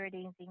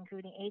securities,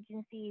 including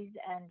agencies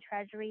and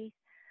treasuries.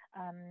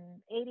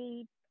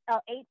 8%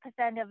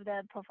 of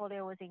the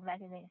portfolio was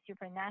invested in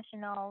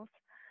supranationals.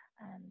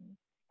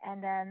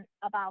 And then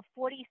about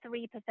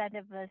 43%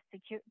 of the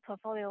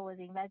portfolio was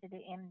invested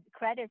in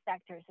credit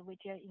sectors,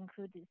 which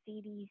include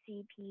CD,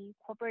 CP,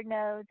 corporate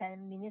notes,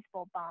 and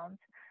municipal bonds.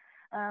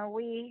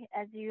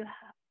 As you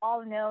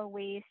all know,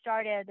 we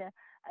started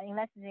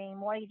investing in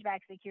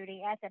mortgage-backed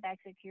security,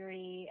 asset-backed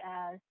security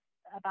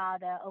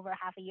about over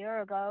half a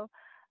year ago.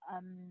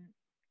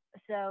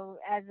 So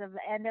as of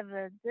the end of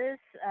this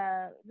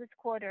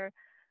quarter,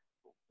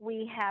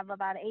 we have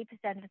about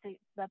 8% of the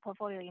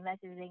portfolio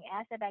invested in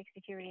asset-backed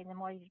securities and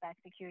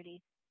mortgage-backed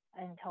securities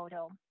in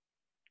total.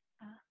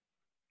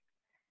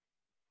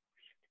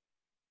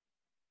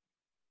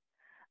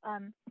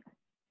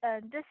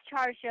 This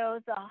chart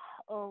shows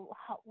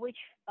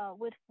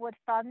what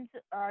funds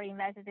are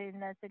invested in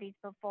the city's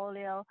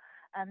portfolio.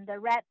 The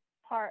red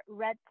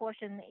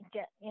portion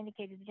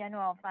indicates the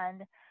general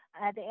fund.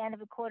 At the end of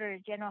the quarter,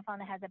 the general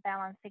fund has a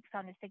balance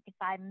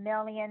 $665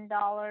 million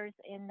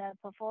in the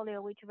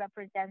portfolio, which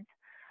represents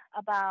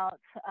about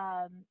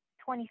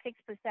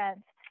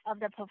 26% of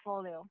the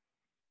portfolio.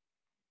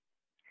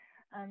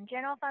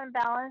 General fund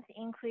balance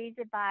increased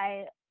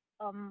by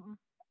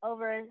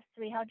over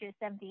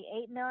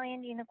 $378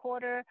 million in the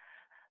quarter.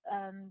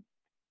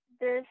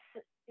 This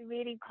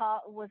really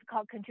was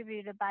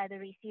contributed by the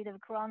receipt of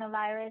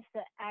Coronavirus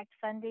Act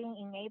funding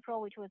in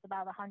April, which was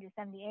about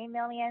 $178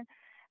 million.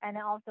 And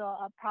also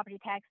a property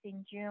tax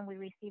in June, we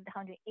received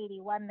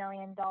 $181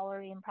 million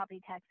in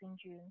property tax in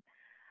June.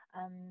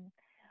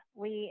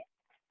 We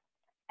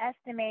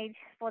estimate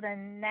for the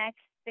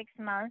next 6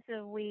 months,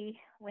 we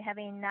have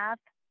enough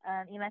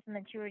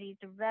investment maturities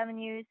to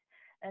revenues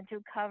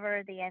to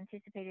cover the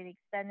anticipated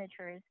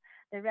expenditures.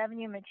 The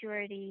revenue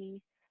maturities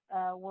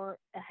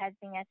has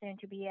been estimated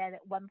to be at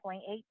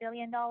 $1.8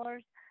 billion.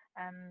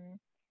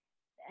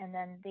 And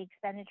then the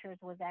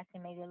expenditures was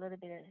estimated a little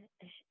bit,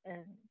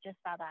 just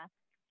about that.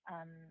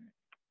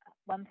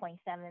 $1.79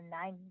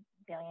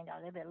 billion, a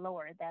little bit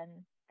lower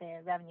than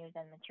the revenues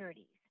and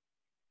maturities.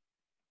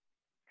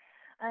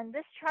 And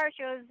this chart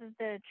shows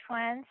the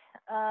trend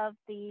of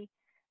the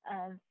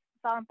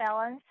fund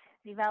balance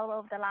developed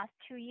over the last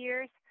 2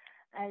 years.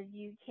 As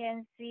you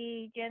can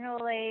see,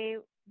 generally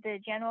the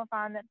general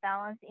fund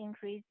balance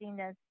increased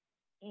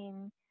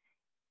in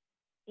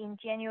in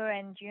January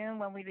and June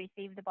when we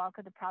received the bulk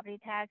of the property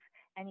tax,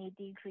 and it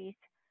decreased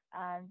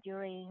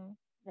during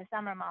the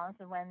summer months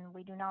when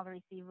we do not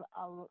receive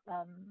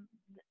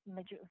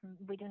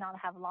we do not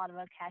have a lot of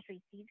cash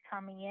receipts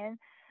coming in.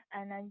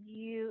 And then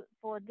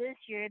for this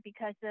year,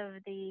 because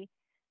of the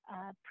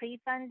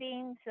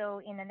pre-funding,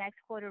 so in the next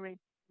quarter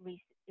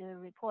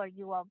report,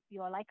 you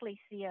will likely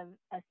see a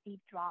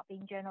steep drop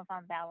in general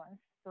fund balance.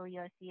 So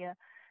you'll see a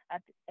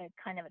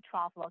kind of a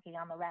trough looking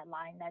on the red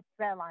line. That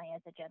red line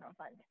is the general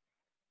fund.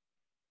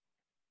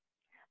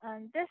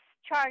 This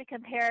chart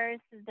compares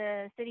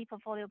the city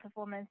portfolio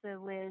performance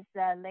with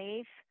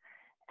LAIF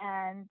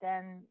and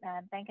then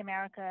Bank of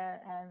America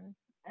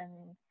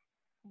and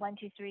 1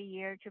 to 3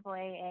 year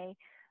AAA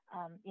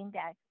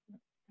index.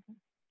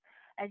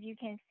 As you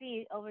can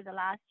see, over the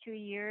last 2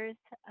 years,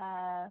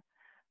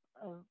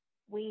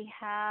 we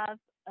have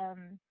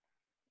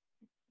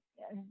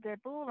the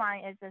blue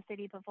line is the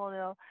city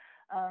portfolio.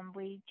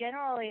 We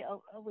generally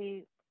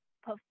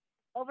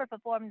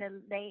overperformed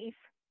the LAIF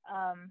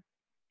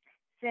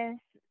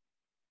since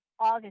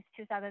August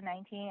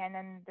 2019, and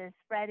then the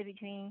spread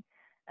between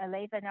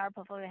LAIF and our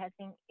portfolio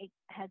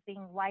has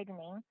been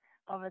widening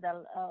over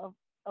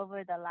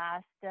the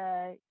last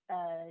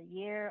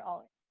year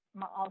or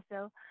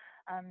also.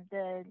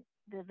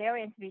 The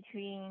variance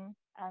between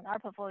our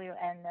portfolio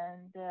and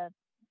the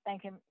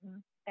Bank of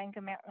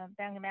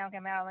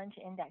America Merrill Lynch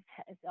index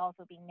has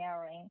also been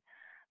narrowing.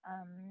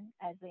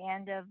 At the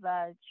end of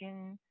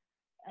June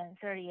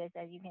 30th,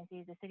 as you can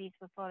see, the city's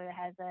portfolio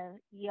has an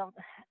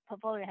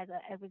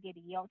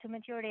aggregated yield to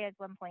maturity at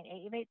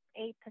 1.88%,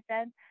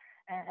 and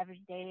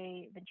average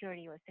day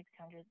maturity was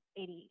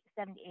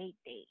 678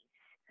 days.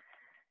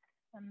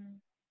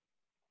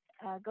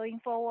 Going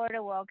forward,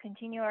 we'll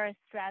continue our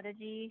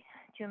strategy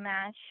to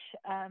match,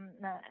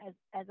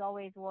 as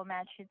always, we'll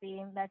match the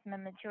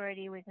investment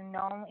maturity with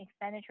known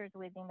expenditures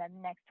within the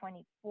next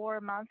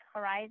 24-month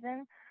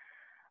horizon.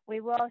 We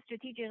will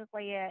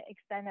strategically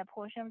expand a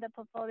portion of the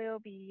portfolio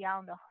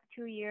beyond the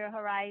 2-year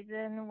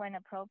horizon when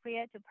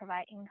appropriate to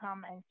provide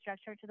income and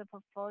structure to the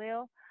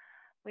portfolio.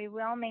 We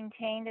will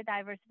maintain the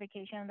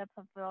diversification of the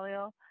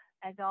portfolio.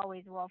 As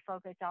always, we'll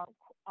focus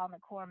on the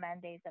core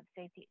mandates of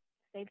safety,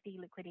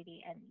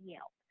 liquidity, and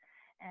yield.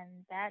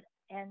 And that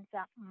ends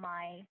up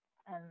my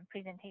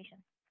presentation.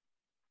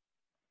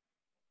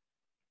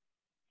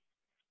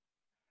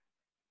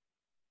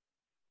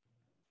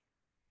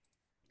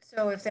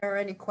 So if there are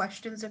any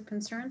questions or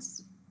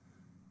concerns?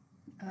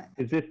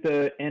 Is this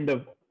the end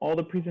of all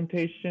the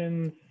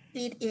presentations?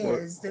 It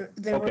is. The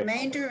okay.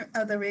 remainder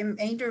of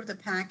the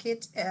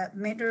packet,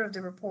 remainder of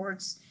the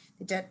reports,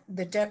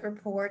 the debt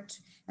report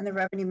and the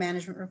revenue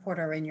management report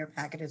are in your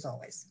packet as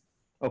always.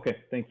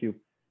 Okay, thank you.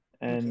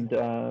 And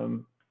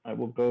I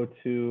will go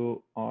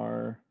to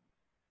our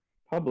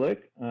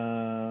public.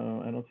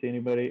 I don't see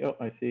anybody. Oh,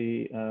 I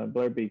see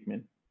Blair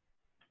Beekman.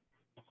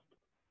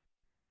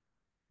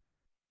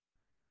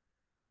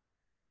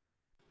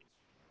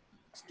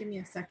 Just give me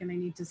a second. I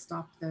need to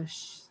stop the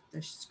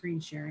screen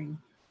sharing.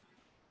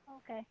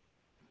 Okay.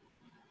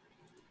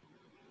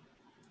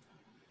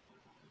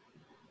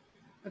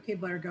 Okay,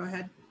 Blair, go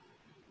ahead.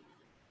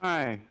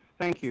 Hi,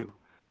 thank you.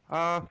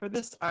 For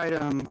this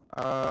item,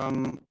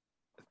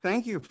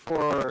 thank you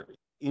for,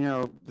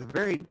 the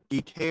very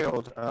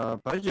detailed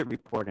budget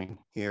reporting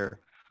here.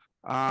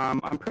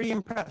 I'm pretty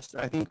impressed.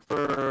 I think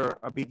for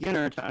a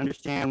beginner to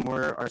understand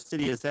where our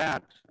city is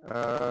at,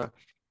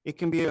 it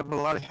can be of a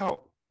lot of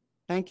help.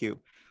 Thank you.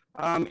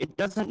 It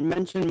doesn't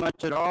mention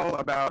much at all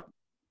about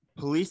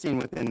policing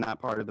within that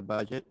part of the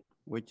budget,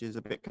 which is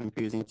a bit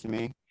confusing to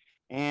me.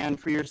 And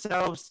for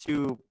yourselves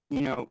to,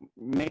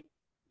 make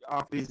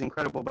off these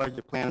incredible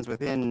budget plans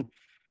within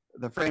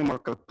the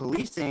framework of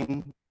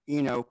policing,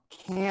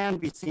 can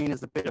be seen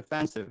as a bit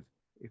offensive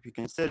if you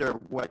consider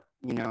what,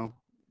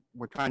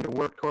 we're trying to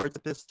work towards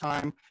at this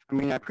time. I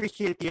mean, I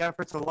appreciate the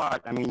efforts a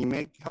lot. I mean,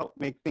 you help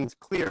make things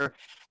clear,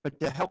 but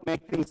to help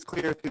make things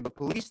clear through the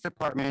police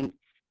department,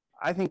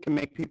 I think can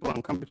make people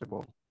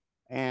uncomfortable.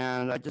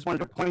 And I just wanted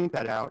to point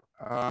that out.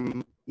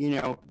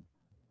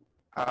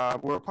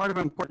 We're a part of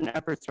important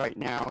efforts right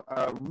now,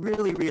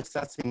 really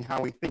reassessing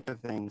how we think of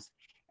things.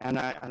 And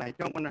I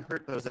don't want to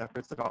hurt those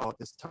efforts at all at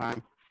this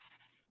time.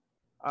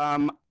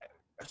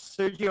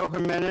 Sergio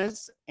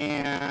Jimenez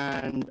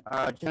and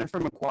Jennifer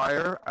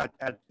McGuire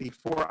at the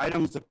 4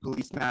 items of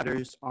police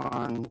matters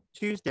on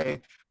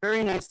Tuesday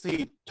very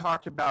nicely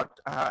talked about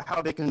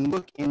how they can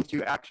look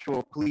into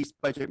actual police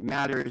budget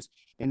matters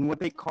in what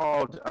they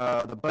called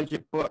the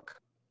budget book.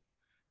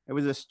 It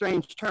was a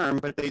strange term,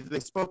 but they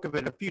spoke of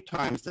it a few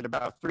times at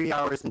about 3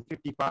 hours and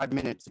 55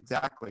 minutes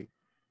exactly.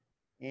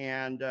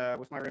 And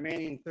with my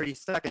remaining 30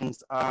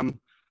 seconds,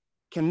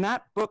 can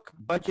that book,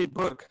 budget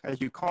book,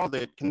 as you called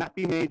it, can that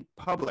be made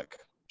public?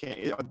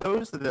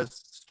 Those are the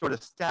sort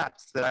of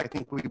stats that I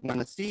think we want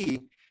to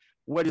see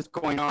what is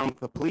going on with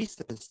the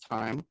police at this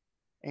time,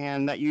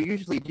 and that you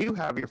usually do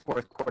have your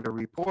 4th quarter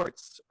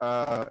reports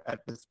at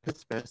this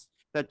PISPIS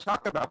that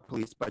talk about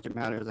police budget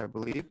matters, I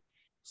believe.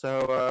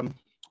 So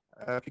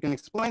if you can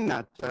explain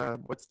that,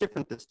 what's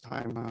different this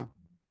time,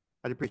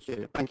 I'd appreciate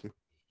it. Thank you.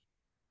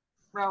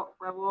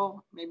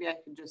 Raul, maybe I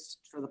could just,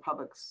 for the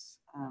public's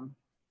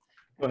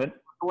Go ahead.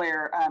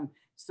 aware.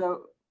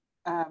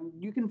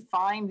 You can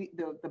find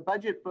the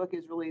budget book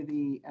is really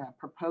the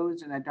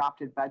proposed and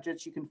adopted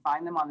budgets. You can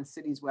find them on the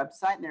city's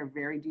website, and they're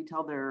very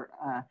detailed.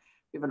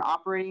 We have an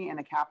operating and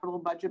a capital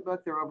budget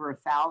book. They're over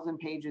 1,000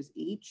 pages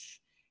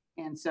each.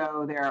 And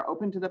so they're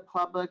open to the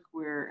public.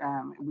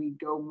 We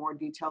go more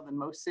detailed than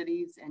most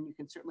cities, and you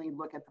can certainly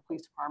look at the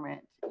police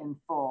department in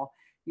full.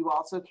 You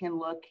also can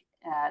look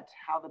at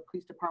how the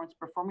police department's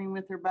performing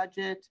with their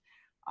budget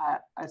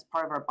as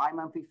part of our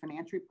bi-monthly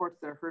financial reports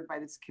that are heard by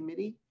this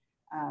committee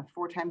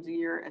 4 times a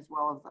year, as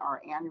well as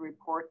our annual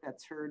report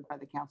that's heard by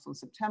the council in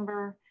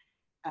September,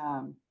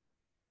 and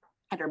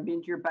our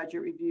mid-year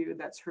budget review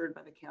that's heard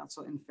by the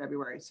council in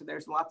February. So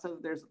there's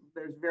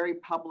there's very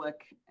public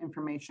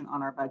information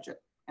on our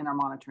budget and our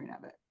monitoring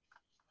of it.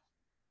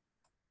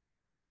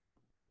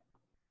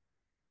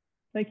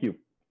 Thank you.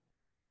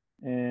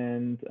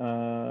 And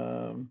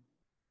I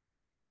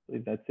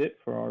believe that's it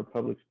for our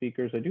public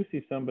speakers. I do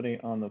see somebody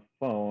on the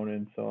phone,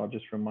 and so I'll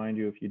just remind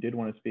you, if you did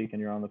want to speak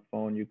and you're on the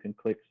phone, you can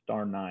click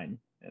 *9,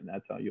 and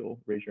that's how you'll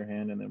raise your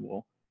hand, and then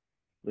we'll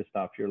list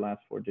off your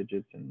last 4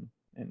 digits and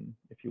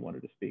if you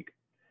wanted to speak.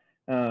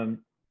 And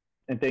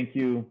thank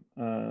you,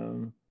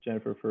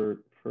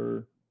 Jennifer,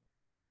 for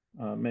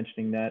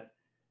mentioning that.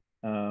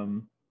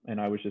 And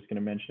I was just going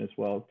to mention as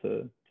well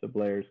to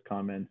Blair's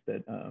comments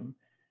that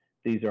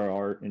these are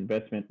our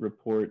investment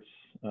reports.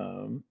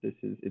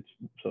 It's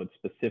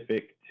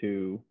specific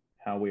to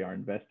how we are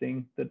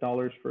investing the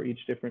dollars for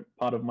each different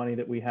pot of money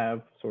that we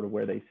have, sort of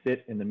where they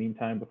sit in the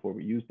meantime before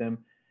we use them.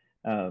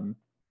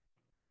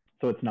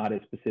 So it's not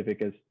as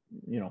specific as,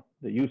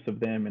 the use of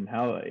them and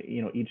how,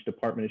 each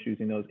department is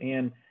using those.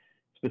 And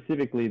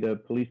specifically, the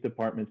police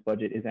department's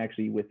budget is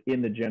actually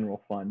within the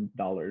general fund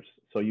dollars.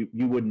 So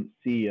you wouldn't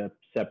see a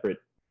separate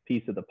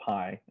piece of the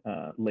pie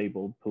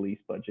labeled police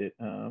budget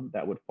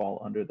that would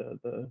fall under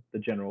the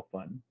general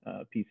fund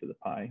piece of the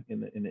pie in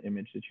the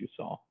image that you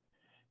saw.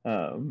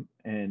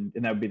 And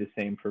that would be the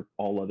same for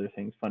all other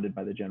things funded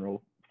by the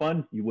general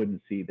fund. You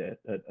wouldn't see that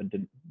a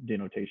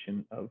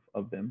denotation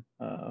of them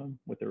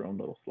with their own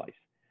little slice.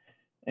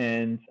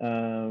 And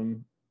let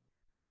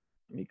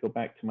me go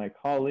back to my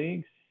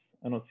colleagues.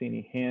 I don't see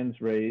any hands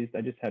raised.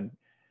 I just had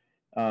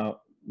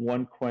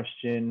one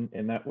question,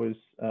 and that was,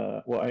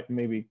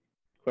 maybe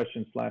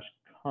question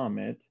 /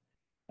 comment.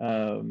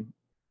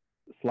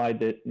 Slide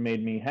that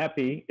made me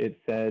happy.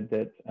 It said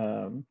that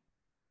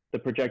the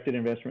projected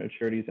investment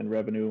maturities and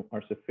revenue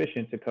are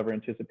sufficient to cover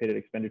anticipated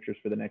expenditures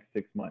for the next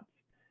 6 months.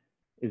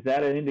 Is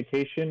that an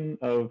indication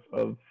of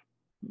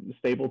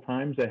stable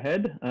times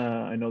ahead?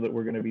 I know that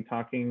we're going to be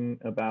talking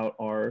about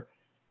our,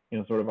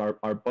 sort of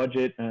our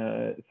budget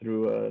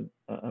through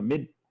a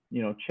mid,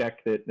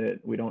 check that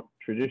we don't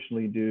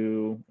traditionally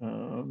do,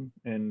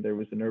 and there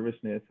was a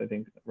nervousness, I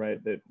think,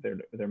 right, that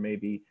there may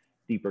be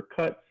deeper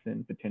cuts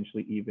and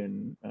potentially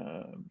even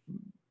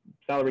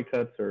salary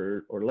cuts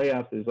or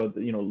layoffs. There's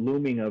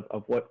looming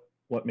of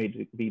what may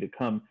be to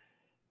come.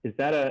 Is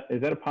that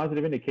a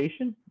positive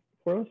indication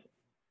for us?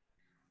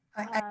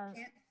 I can't.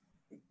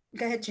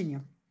 Go ahead,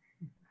 Jinyo.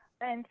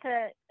 And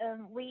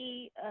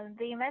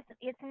the investment,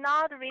 it's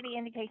not really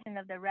indication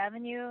of the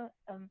revenue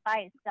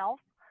by itself.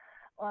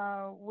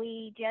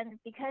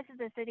 Because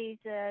the city's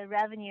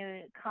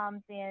revenue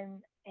comes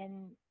in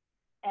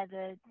as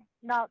a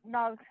not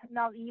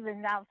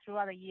even out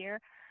throughout the year,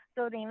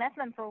 so the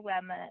investment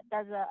program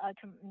does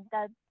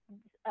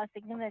a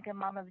significant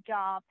amount of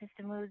job to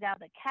smooth out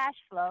the cash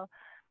flow.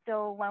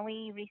 So when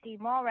we receive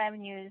more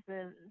revenues,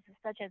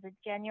 such as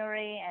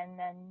January and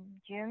then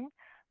June,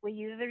 we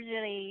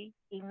usually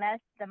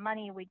invest the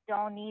money we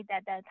don't need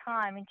at that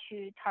time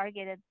to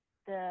target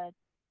the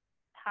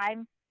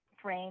time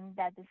frame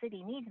that the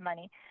city needs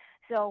money.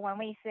 So when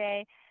we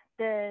say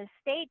the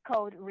state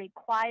code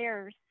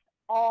requires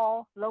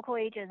all local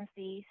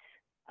agencies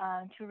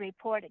to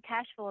report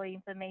cash flow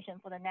information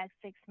for the next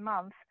 6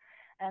 months,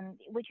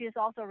 which is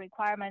also a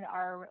requirement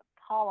our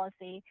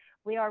policy,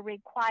 we are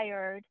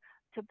required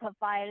to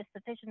provide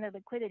sufficient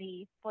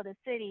liquidity for the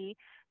city.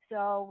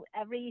 So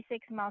every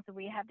 6 months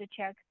we have to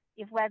check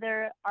if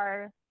whether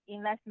our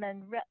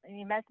investment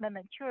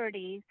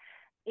maturities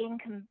in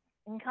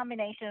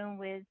combination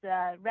with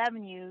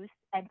revenues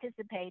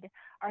anticipated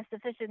are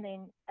sufficient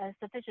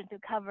to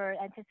cover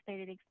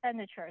anticipated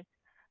expenditures.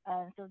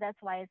 So that's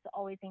why it's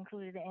always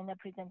included in the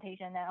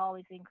presentation and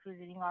always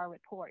included in our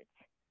reports.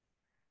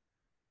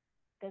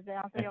 Does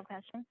that answer your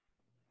question?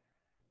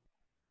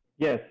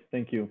 Yes,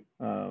 thank you.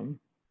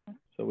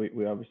 So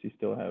we obviously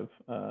still have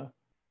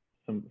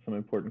some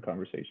important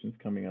conversations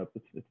coming up.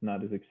 It's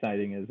not as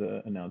exciting as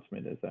an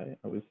announcement as I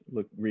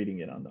was reading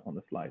it on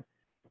the slide.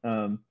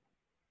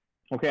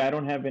 Okay, I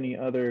don't have any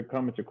other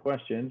comments or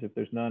questions. If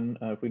there's none,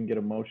 if we can get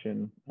a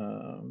motion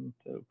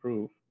to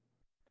approve.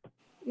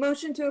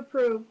 Motion to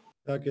approve.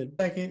 Second.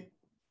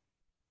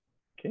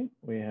 Okay,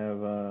 we have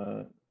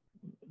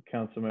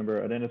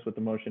Councilmember Arenas with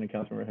the motion and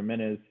Councilmember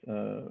Jimenez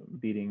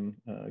beating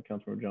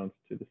Councilmember Jones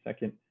to the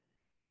second.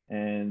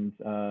 And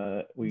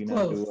we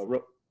now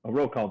do a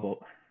roll call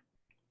vote.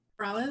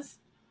 Morales,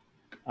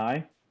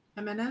 Aye.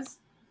 Jimenez,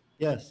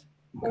 Yes.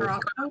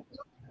 Carrasco,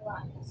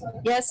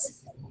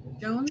 Yes.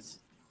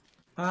 Jones,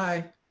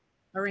 Aye.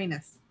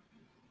 Arenas.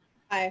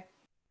 Aye.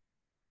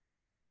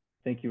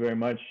 Thank you very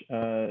much,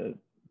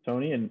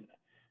 Tony. And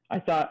I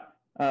thought,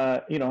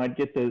 I'd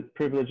get the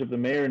privilege of the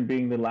mayor and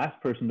being the last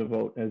person to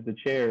vote as the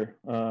chair.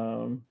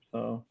 So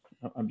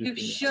I'm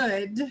just. You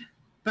should,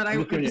 but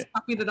I just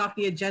copied it off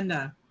the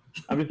agenda.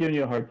 I'm just giving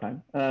you a hard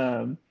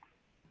time.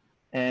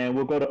 And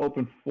we'll go to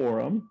open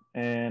forum,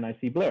 and I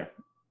see Blair.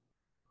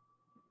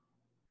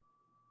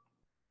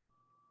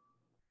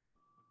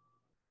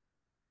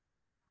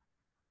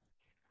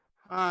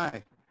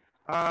 Hi.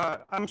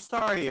 I'm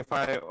sorry if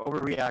I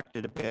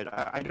overreacted a bit.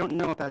 I don't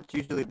know if that's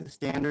usually the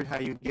standard, how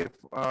you give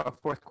a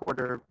fourth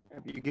quarter,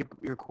 you give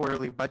your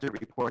quarterly budget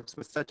reports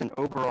with such an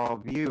overall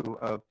view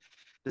of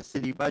the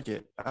city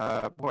budget.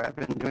 Boy, I've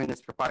been doing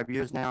this for 5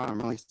 years now. I'm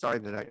really sorry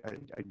that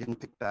I didn't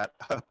pick that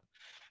up.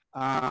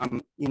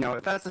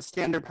 If that's a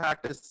standard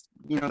practice,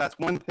 that's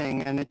one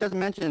thing. And it does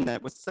mention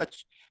that with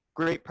such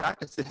great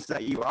practices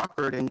that you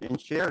offered and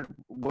shared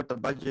what the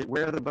budget,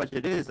 where the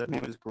budget is, I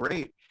mean, it was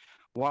great.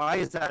 Why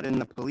is that in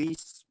the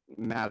police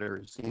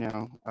matters,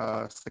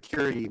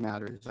 security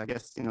matters? I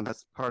guess,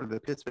 that's part of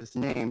the PISPA's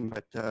name,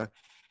 but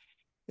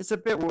it's a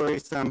bit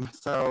worrisome.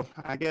 So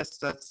I guess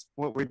that's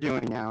what we're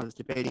doing now, is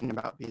debating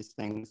about these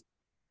things.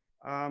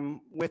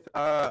 With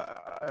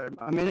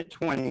a minute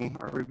 20,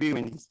 or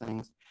reviewing these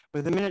things,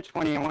 with a minute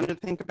 20, I wanted to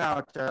think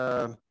about,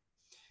 the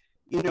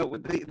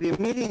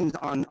meetings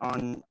on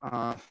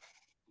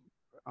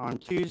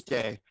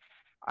Tuesday.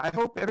 I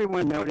hope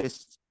everyone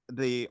noticed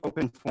the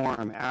open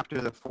forum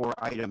after the 4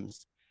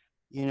 items.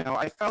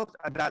 I felt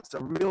that's a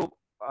real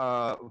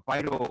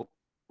vital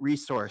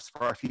resource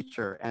for our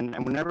future.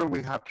 And whenever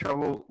we have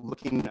trouble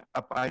looking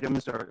up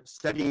items or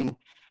studying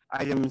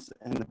items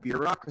and the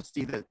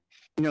bureaucracy that,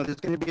 there's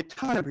going to be a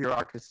ton of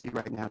bureaucracy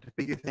right now to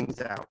figure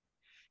things out.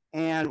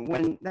 And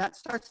when that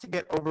starts to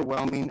get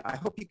overwhelming, I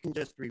hope you can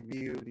just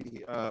review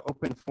the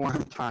open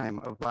forum time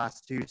of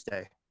last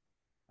Tuesday.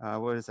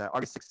 What is that?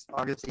 August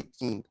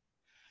 18th.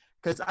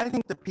 Because I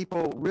think the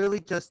people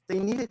really they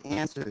needed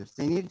answers.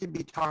 They needed to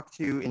be talked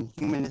to in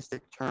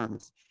humanistic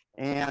terms.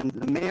 And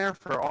the mayor,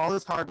 for all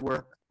his hard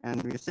work,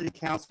 and your city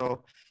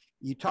council,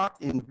 you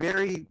talked in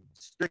very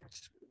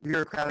strict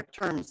bureaucratic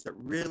terms that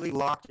really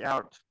locked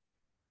out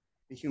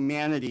the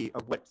humanity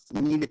of what's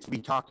needed to be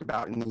talked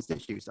about in these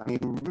issues. I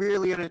mean,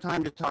 really at a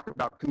time to talk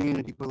about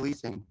community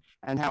policing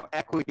and how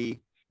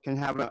equity can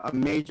have a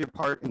major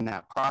part in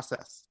that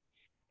process.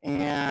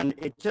 And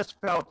it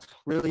just felt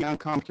really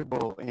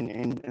uncomfortable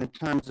in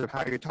terms of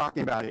how you're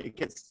talking about it. It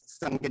gets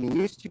some getting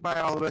used to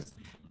by all of us,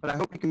 but I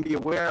hope you can be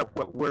aware of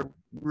what we're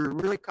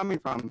really coming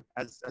from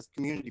as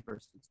community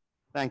persons.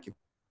 Thank you.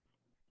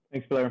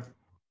 Thanks, Blair.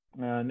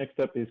 Next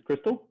up is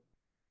Crystal.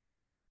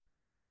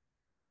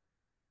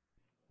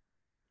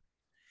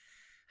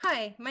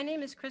 Hi, my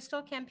name is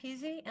Crystal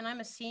Campisi, and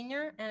I'm a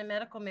senior and a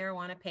medical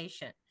marijuana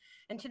patient.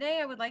 And today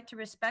I would like to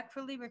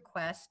respectfully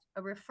request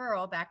a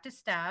referral back to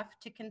staff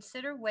to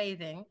consider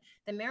waiving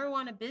the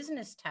marijuana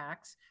business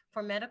tax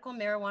for medical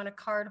marijuana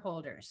card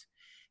holders.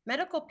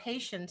 Medical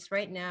patients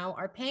right now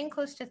are paying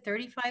close to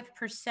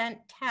 35%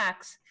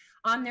 tax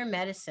on their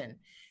medicine.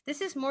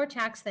 This is more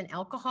tax than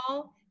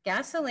alcohol,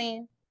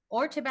 gasoline,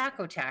 or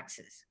tobacco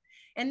taxes.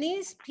 And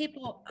these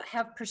people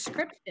have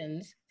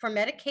prescriptions for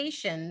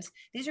medications.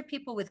 These are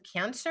people with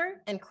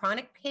cancer and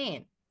chronic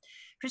pain.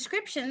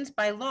 Prescriptions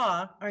by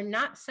law are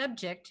not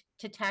subject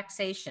to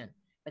taxation,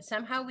 but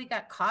somehow we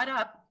got caught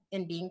up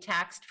in being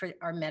taxed for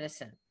our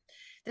medicine.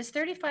 This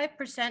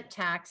 35%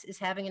 tax is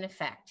having an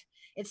effect.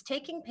 It's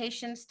taxing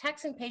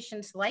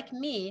patients like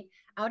me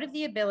out of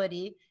the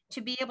ability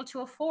to be able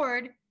to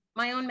afford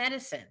my own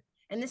medicine.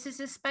 And this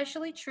is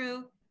especially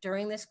true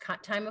during this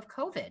time of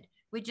COVID.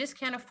 We just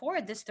can't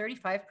afford this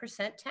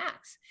 35%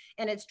 tax.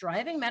 And it's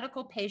driving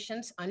medical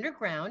patients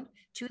underground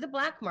to the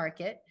black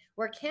market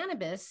where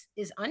cannabis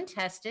is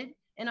untested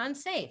and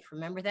unsafe.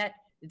 Remember that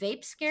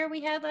vape scare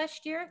we had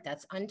last year?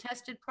 That's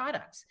untested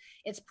products.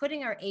 It's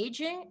putting our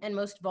aging and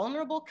most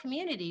vulnerable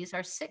communities,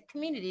 our sick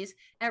communities,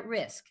 at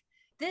risk.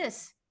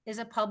 This is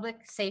a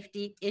public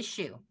safety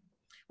issue.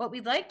 What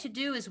we'd like to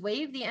do is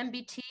waive the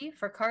MBT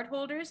for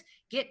cardholders,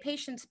 get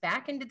patients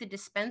back into the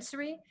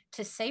dispensary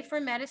to safer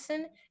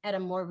medicine at a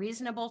more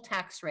reasonable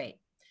tax rate.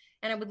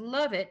 And I would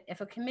love it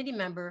if a committee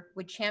member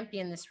would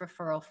champion this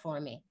referral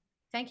for me.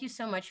 Thank you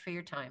so much for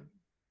your time.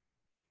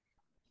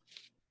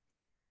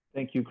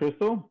 Thank you,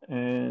 Crystal.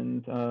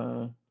 And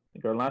I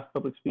think our last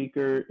public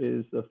speaker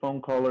is the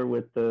phone caller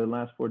with the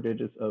last 4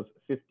 digits of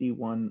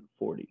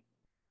 5140.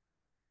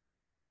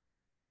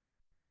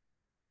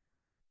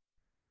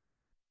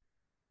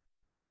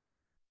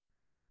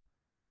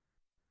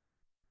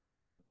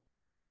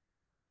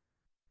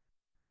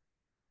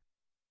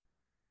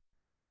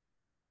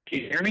 Can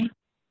you hear me?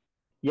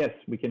 Yes,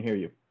 we can hear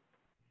you.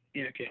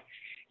 Yeah, okay.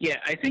 Yeah,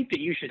 I think that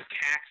you should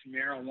tax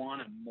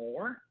marijuana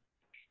more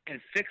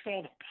and fix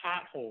all the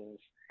potholes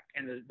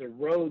and the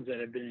roads that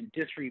have been in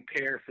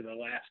disrepair for the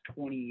last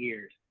 20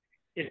 years.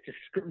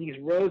 These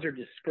roads are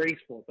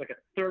disgraceful. It's like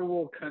a third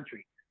world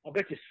country. I'll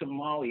bet you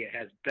Somalia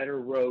has better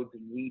roads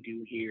than we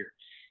do here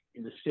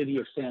in the city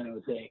of San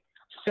Jose.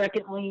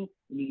 Secondly,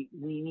 we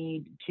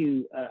need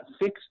to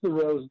fix the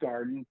Rose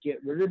Garden,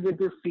 get rid of the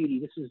graffiti.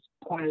 This is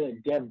pointed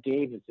at Deb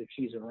Davis if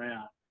she's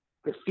around.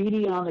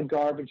 Graffiti on the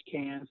garbage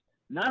cans,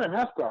 not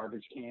enough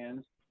garbage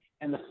cans,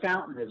 and the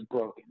fountain is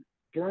broken.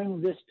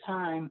 During this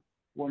time,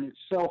 when it's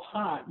so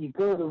hot, you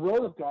go to the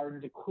Rose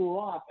Garden to cool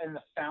off, and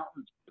the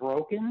fountain's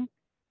broken.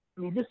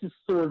 I mean, this is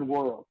third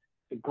world.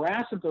 The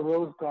grass at the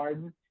Rose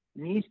Garden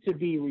needs to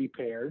be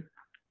repaired,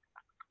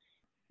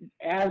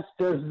 as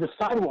does the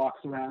sidewalks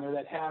around there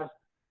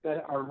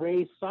that are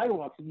raised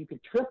sidewalks that you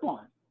could trip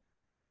on.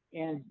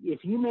 And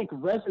if you make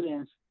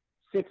residents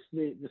fix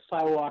the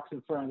sidewalks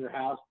in front of their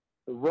house,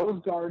 the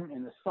Rose Garden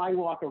and the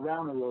sidewalk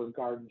around the Rose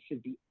Garden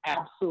should be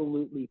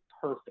absolutely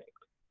perfect.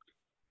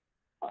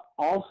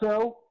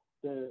 Also,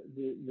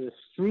 the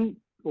street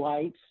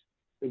lights,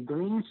 the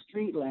green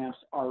street lamps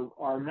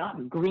are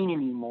not green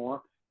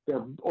anymore.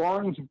 They're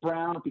orange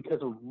brown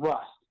because of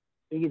rust.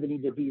 They either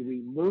need to be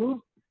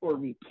removed or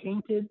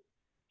repainted,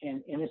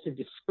 and it's a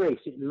disgrace.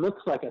 It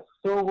looks like a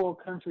third world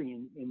country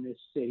in this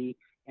city,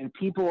 and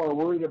people are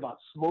worried about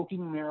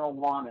smoking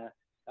marijuana.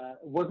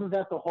 Wasn't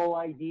that the whole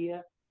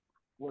idea?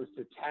 Was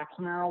to tax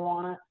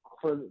marijuana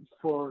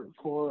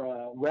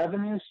for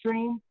revenue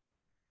stream?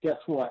 Guess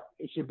what?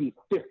 It should be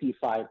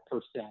 55%.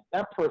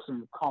 That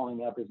person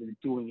calling up isn't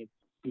doing it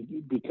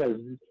because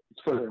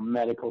it's for their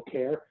medical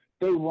care.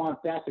 They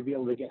want that to be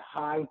able to get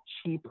high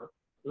cheaper.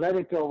 Let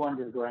it go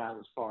underground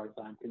as far as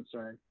I'm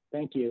concerned.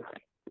 Thank you.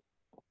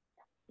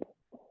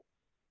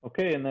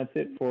 Okay, and that's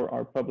it for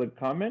our public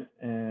comment,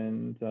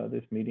 and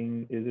this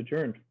meeting is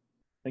adjourned.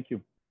 Thank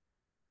you.